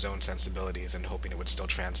sticking to his own sensibilities and hoping it would still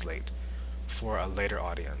translate for a later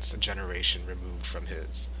audience, a generation removed from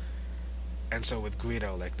his? And so with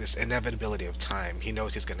Guido, like, this inevitability of time, he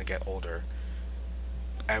knows he's gonna get older.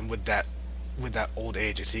 And with that old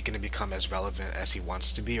age, is he gonna become as relevant as he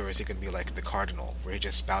wants to be, or is he gonna be like the Cardinal, where he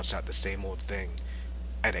just spouts out the same old thing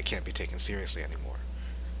and it can't be taken seriously anymore?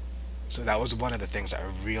 So that was one of the things that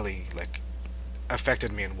really like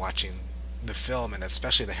affected me in watching the film, and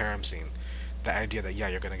especially the harem scene. The idea that, yeah,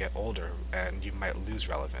 you're going to get older and you might lose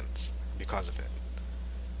relevance because of it.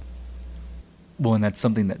 Well, and that's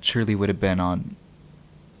something that surely would have been on.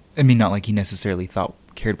 I mean, not like he necessarily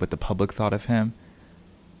cared what the public thought of him,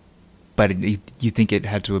 but you think it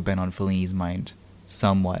had to have been on Fellini's mind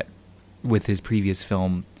somewhat with his previous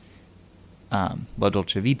film, La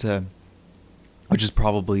Dolce Vita, which is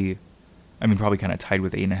probably kind of tied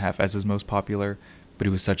with 8.5 as his most popular, but it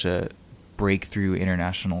was such a breakthrough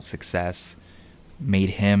international success, made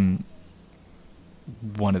him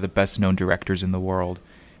one of the best known directors in the world.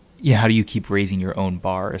 Yeah, how do you keep raising your own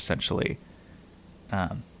bar, essentially?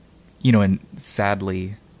 And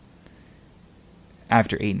sadly,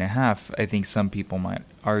 after 8.5, I think some people might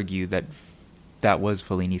argue that that was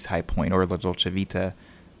Fellini's high point, or La Dolce Vita,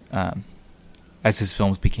 as his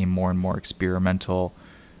films became more and more experimental,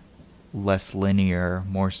 less linear,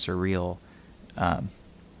 more surreal.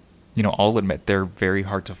 I'll admit they're very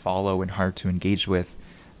hard to follow and hard to engage with.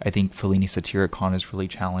 I think Fellini's Satyricon is really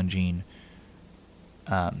challenging,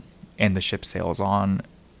 and The Ship Sails On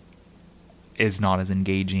is not as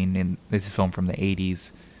engaging in this film from the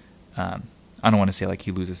 80s. I don't want to say like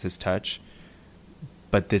he loses his touch,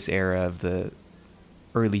 but this era of the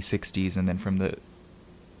early 60s and then from the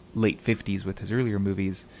late 50s with his earlier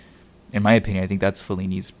movies, in my opinion, I think that's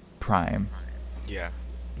Fellini's prime. Yeah,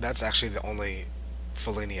 that's actually the only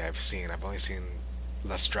Fellini I've seen. I've only seen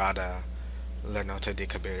La Strada, La Notte di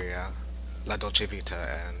Cabiria, La Dolce Vita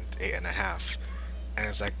and Eight and a Half, and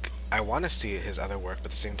it's like I want to see his other work, but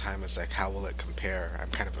at the same time, it's like how will it compare? I'm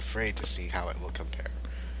kind of afraid to see how it will compare.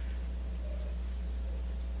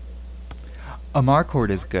 Amarcord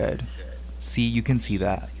is good. See, you can see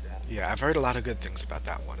that. Yeah, I've heard a lot of good things about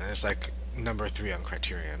that one, and it's like number three on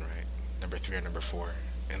Criterion, right? Number three or number four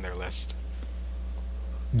in their list.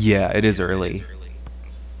 Yeah, it is early.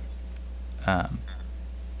 Um,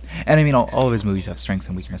 and I mean, all of his movies have strengths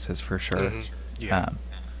and weaknesses for sure. Yeah. Um,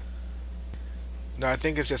 No, I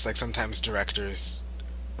think it's just like sometimes directors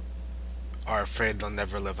are afraid they'll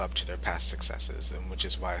never live up to their past successes, and which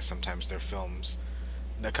is why sometimes their films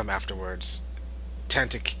that come afterwards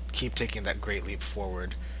tend to keep taking that great leap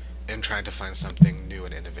forward and trying to find something new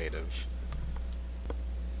and innovative.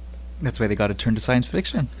 that's why they got to turn to science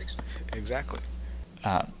fiction. Exactly.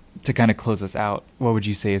 To kind of close us out, what would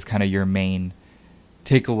you say is kind of your main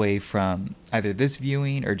takeaway from either this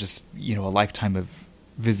viewing or just, a lifetime of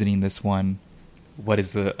visiting this one? What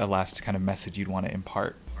is a last kind of message you'd want to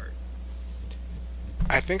impart?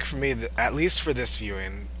 I think for me, at least for this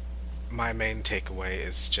viewing, my main takeaway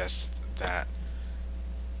is just that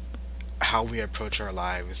how we approach our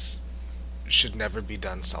lives should never be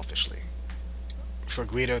done selfishly. For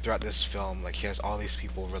Guido throughout this film, like he has all these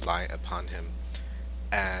people reliant upon him,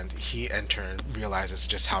 and he in turn realizes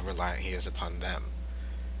just how reliant he is upon them.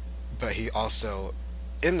 But he also,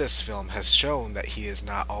 in this film, has shown that he is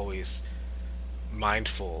not always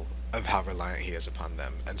mindful of how reliant he is upon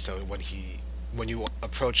them. And so when you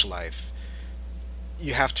approach life,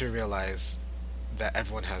 you have to realize that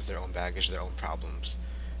everyone has their own baggage, their own problems.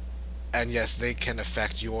 And yes, they can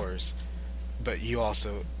affect yours, but you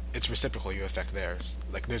also, it's reciprocal, you affect theirs.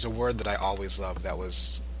 Like there's a word that I always love that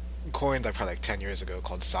was coined like probably like 10 years ago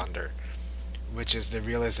called sonder, which is the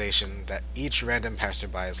realization that each random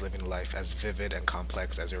passerby is living life as vivid and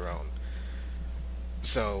complex as your own.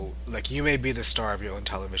 So, like, you may be the star of your own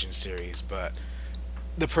television series, but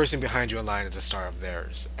the person behind you in line is the star of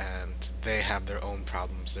theirs, and they have their own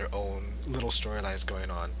problems, their own little storylines going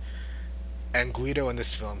on. And Guido in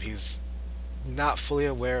this film, he's not fully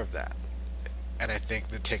aware of that. And I think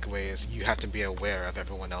the takeaway is you have to be aware of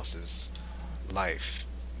everyone else's life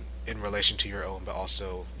in relation to your own, but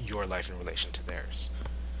also your life in relation to theirs.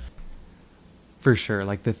 For sure,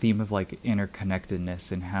 like the theme of like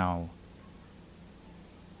interconnectedness and how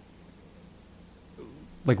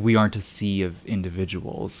like we aren't a sea of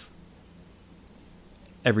individuals.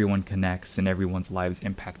 Everyone connects and everyone's lives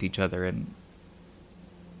impact each other in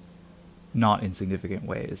not insignificant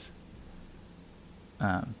ways.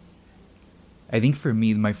 I think for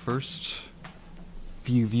me, my first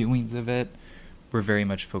few viewings of it were very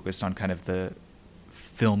much focused on kind of the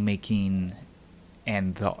filmmaking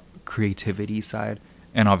and the creativity side.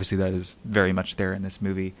 And obviously that is very much there in this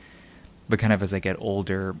movie. But kind of as I get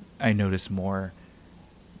older, I notice more,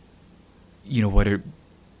 what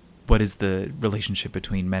is the relationship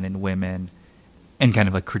between men and women, and kind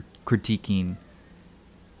of like critiquing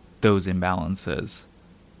those imbalances.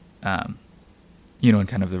 And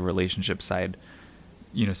kind of the relationship side,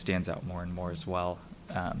 stands out more and more as well.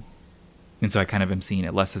 And so I kind of am seeing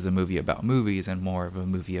it less as a movie about movies and more of a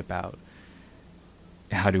movie about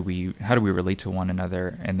how do we relate to one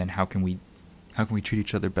another, and then how can we treat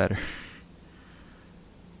each other better.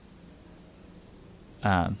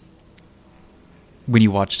 When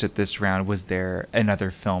you watched it this round, was there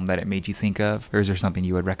another film that it made you think of, or is there something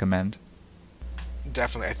you would recommend?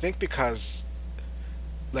 Definitely, I think because,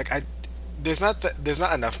 like, there's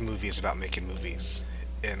not enough movies about making movies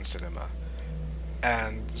in cinema,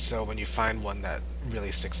 and so when you find one that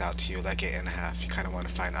really sticks out to you, like Eight and a Half, you kind of want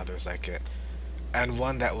to find others like it, and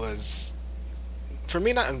one that was, for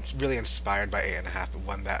me, not really inspired by Eight and a Half, but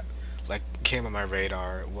one that like came on my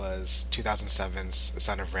radar was 2007's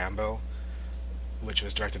Son of Rambo, which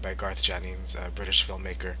was directed by Garth Jennings, a British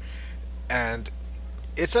filmmaker, and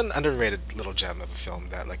it's an underrated little gem of a film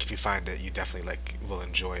that, like, if you find it, you definitely like will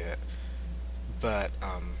enjoy it. But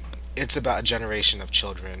it's about a generation of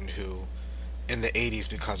children who, in the '80s,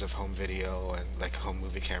 because of home video and like home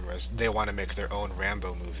movie cameras, they want to make their own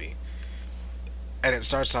Rambo movie. And it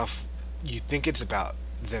starts off, you think it's about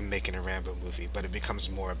them making a Rambo movie, but it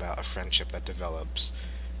becomes more about a friendship that develops,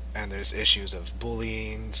 and there's issues of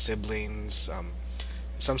bullying, siblings,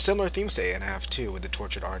 some similar themes to Eight and a Half too, with the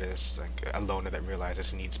tortured artist, like a loner that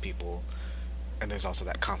realizes he needs people, and there's also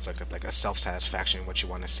that conflict of like a self-satisfaction in what you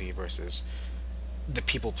want to see versus the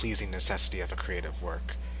people-pleasing necessity of a creative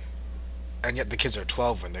work. And yet the kids are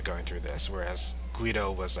 12 when they're going through this, whereas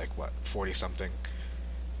Guido was like, what, 40-something?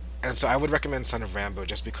 And so I would recommend Son of Rambo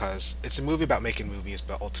just because it's a movie about making movies,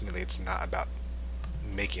 but ultimately it's not about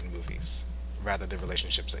making movies. rather the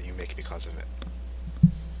relationships that you make because of it.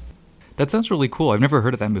 That sounds really cool. I've never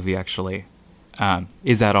heard of that movie, actually.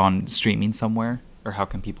 Is that on streaming somewhere, or how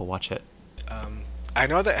can people watch it? I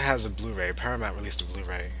know that it has a Blu-ray. Paramount released a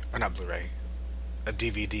Blu-ray, or not Blu-ray, a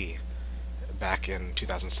DVD back in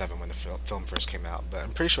 2007 when the film first came out, but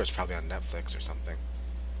I'm pretty sure it's probably on Netflix or something.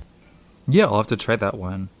 Yeah, I'll have to try that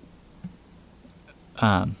one.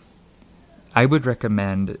 I would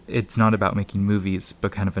recommend, it's not about making movies,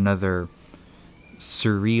 but kind of another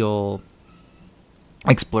surreal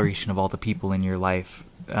exploration of all the people in your life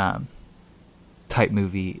type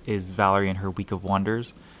movie is Valerie and Her Week of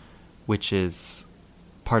Wonders, which is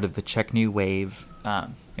part of the Czech New Wave,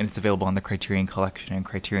 and it's available on the Criterion Collection and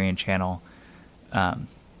Criterion Channel. And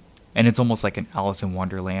it's almost like an Alice in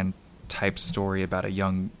Wonderland type story about a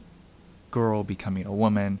young girl becoming a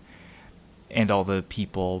woman and all the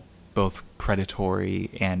people, both predatory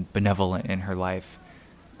and benevolent in her life.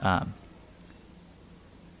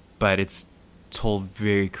 But it's told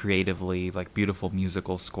very creatively, like beautiful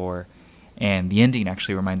musical score. And the ending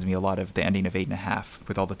actually reminds me a lot of the ending of 8½,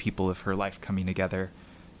 with all the people of her life coming together.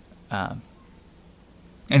 And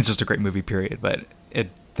it's just a great movie, period. But it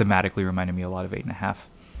thematically reminded me a lot of 8½.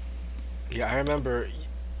 Yeah, I remember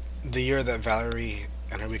the year that Valerie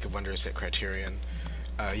and Her Week of Wonders hit Criterion.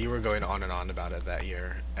 You were going on and on about it that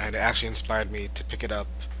year, and it actually inspired me to pick it up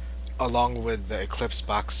along with the Eclipse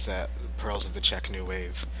box set, Pearls of the Czech New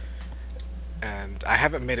Wave. And I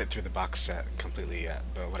haven't made it through the box set completely yet,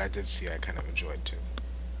 but what I did see I kind of enjoyed too.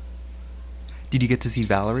 Did you get to see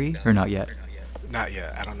Valerie, or not yet? Not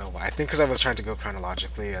yet. I don't know why. I think because I was trying to go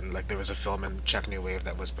chronologically, and like there was a film in Czech New Wave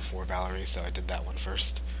that was before Valerie, so I did that one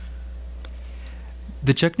first.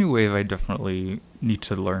 The Czech New Wave, I definitely need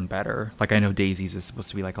to learn better. Like, I know Daisies is supposed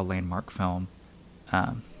to be like a landmark film,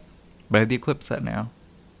 but I have the Eclipse set now,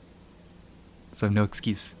 so I have no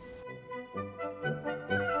excuse.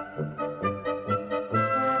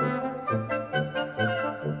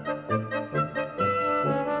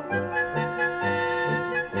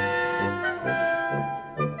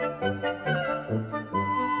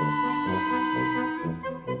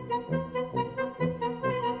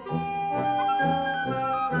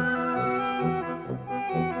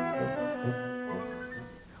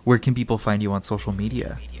 Where can people find you on social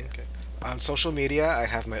media? Okay. On social media, I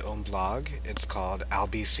have my own blog. It's called I'll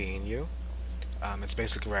Be Seeing You. It's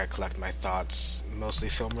basically where I collect my thoughts, mostly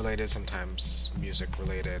film related, sometimes music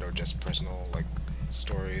related, or just personal like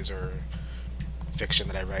stories or fiction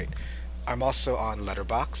that I write. I'm also on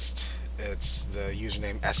Letterboxd. It's the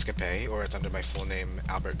username Escape, or it's under my full name,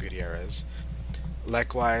 Albert Gutierrez.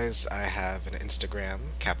 Likewise, I have an Instagram,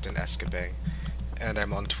 Captain Escape, and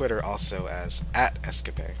I'm on Twitter also as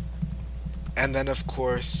 @Escape. And then, of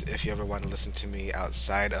course, if you ever want to listen to me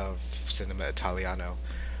outside of Cinema Italiano,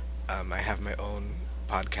 I have my own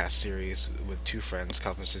podcast series with two friends,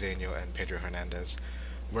 Calvin Cedeno and Pedro Hernandez.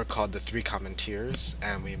 We're called The Three Commenteers,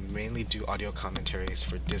 and we mainly do audio commentaries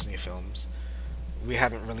for Disney films. We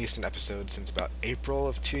haven't released an episode since about April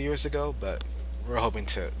of 2 years ago, but we're hoping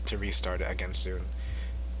to restart it again soon.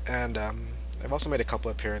 And I've also made a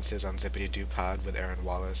couple appearances on Zippity Doo Pod with Aaron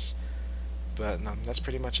Wallace, but that's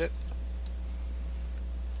pretty much it.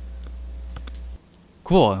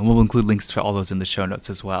 Cool, and we'll include links to all those in the show notes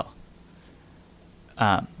as well.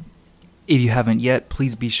 If you haven't yet,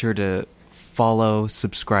 please be sure to follow,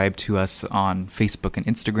 subscribe to us on Facebook and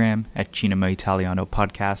Instagram at Cinema Italiano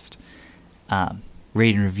Podcast.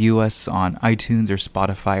 Rate and review us on iTunes or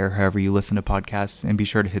Spotify or however you listen to podcasts, and be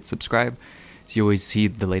sure to hit subscribe so you always see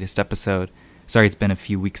the latest episode. Sorry it's been a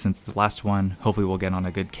few weeks since the last one. Hopefully we'll get on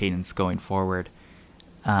a good cadence going forward.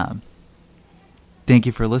 Thank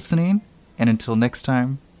you for listening, and until next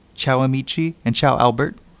time, ciao amici, and ciao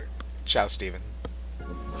Albert. Ciao, Steven.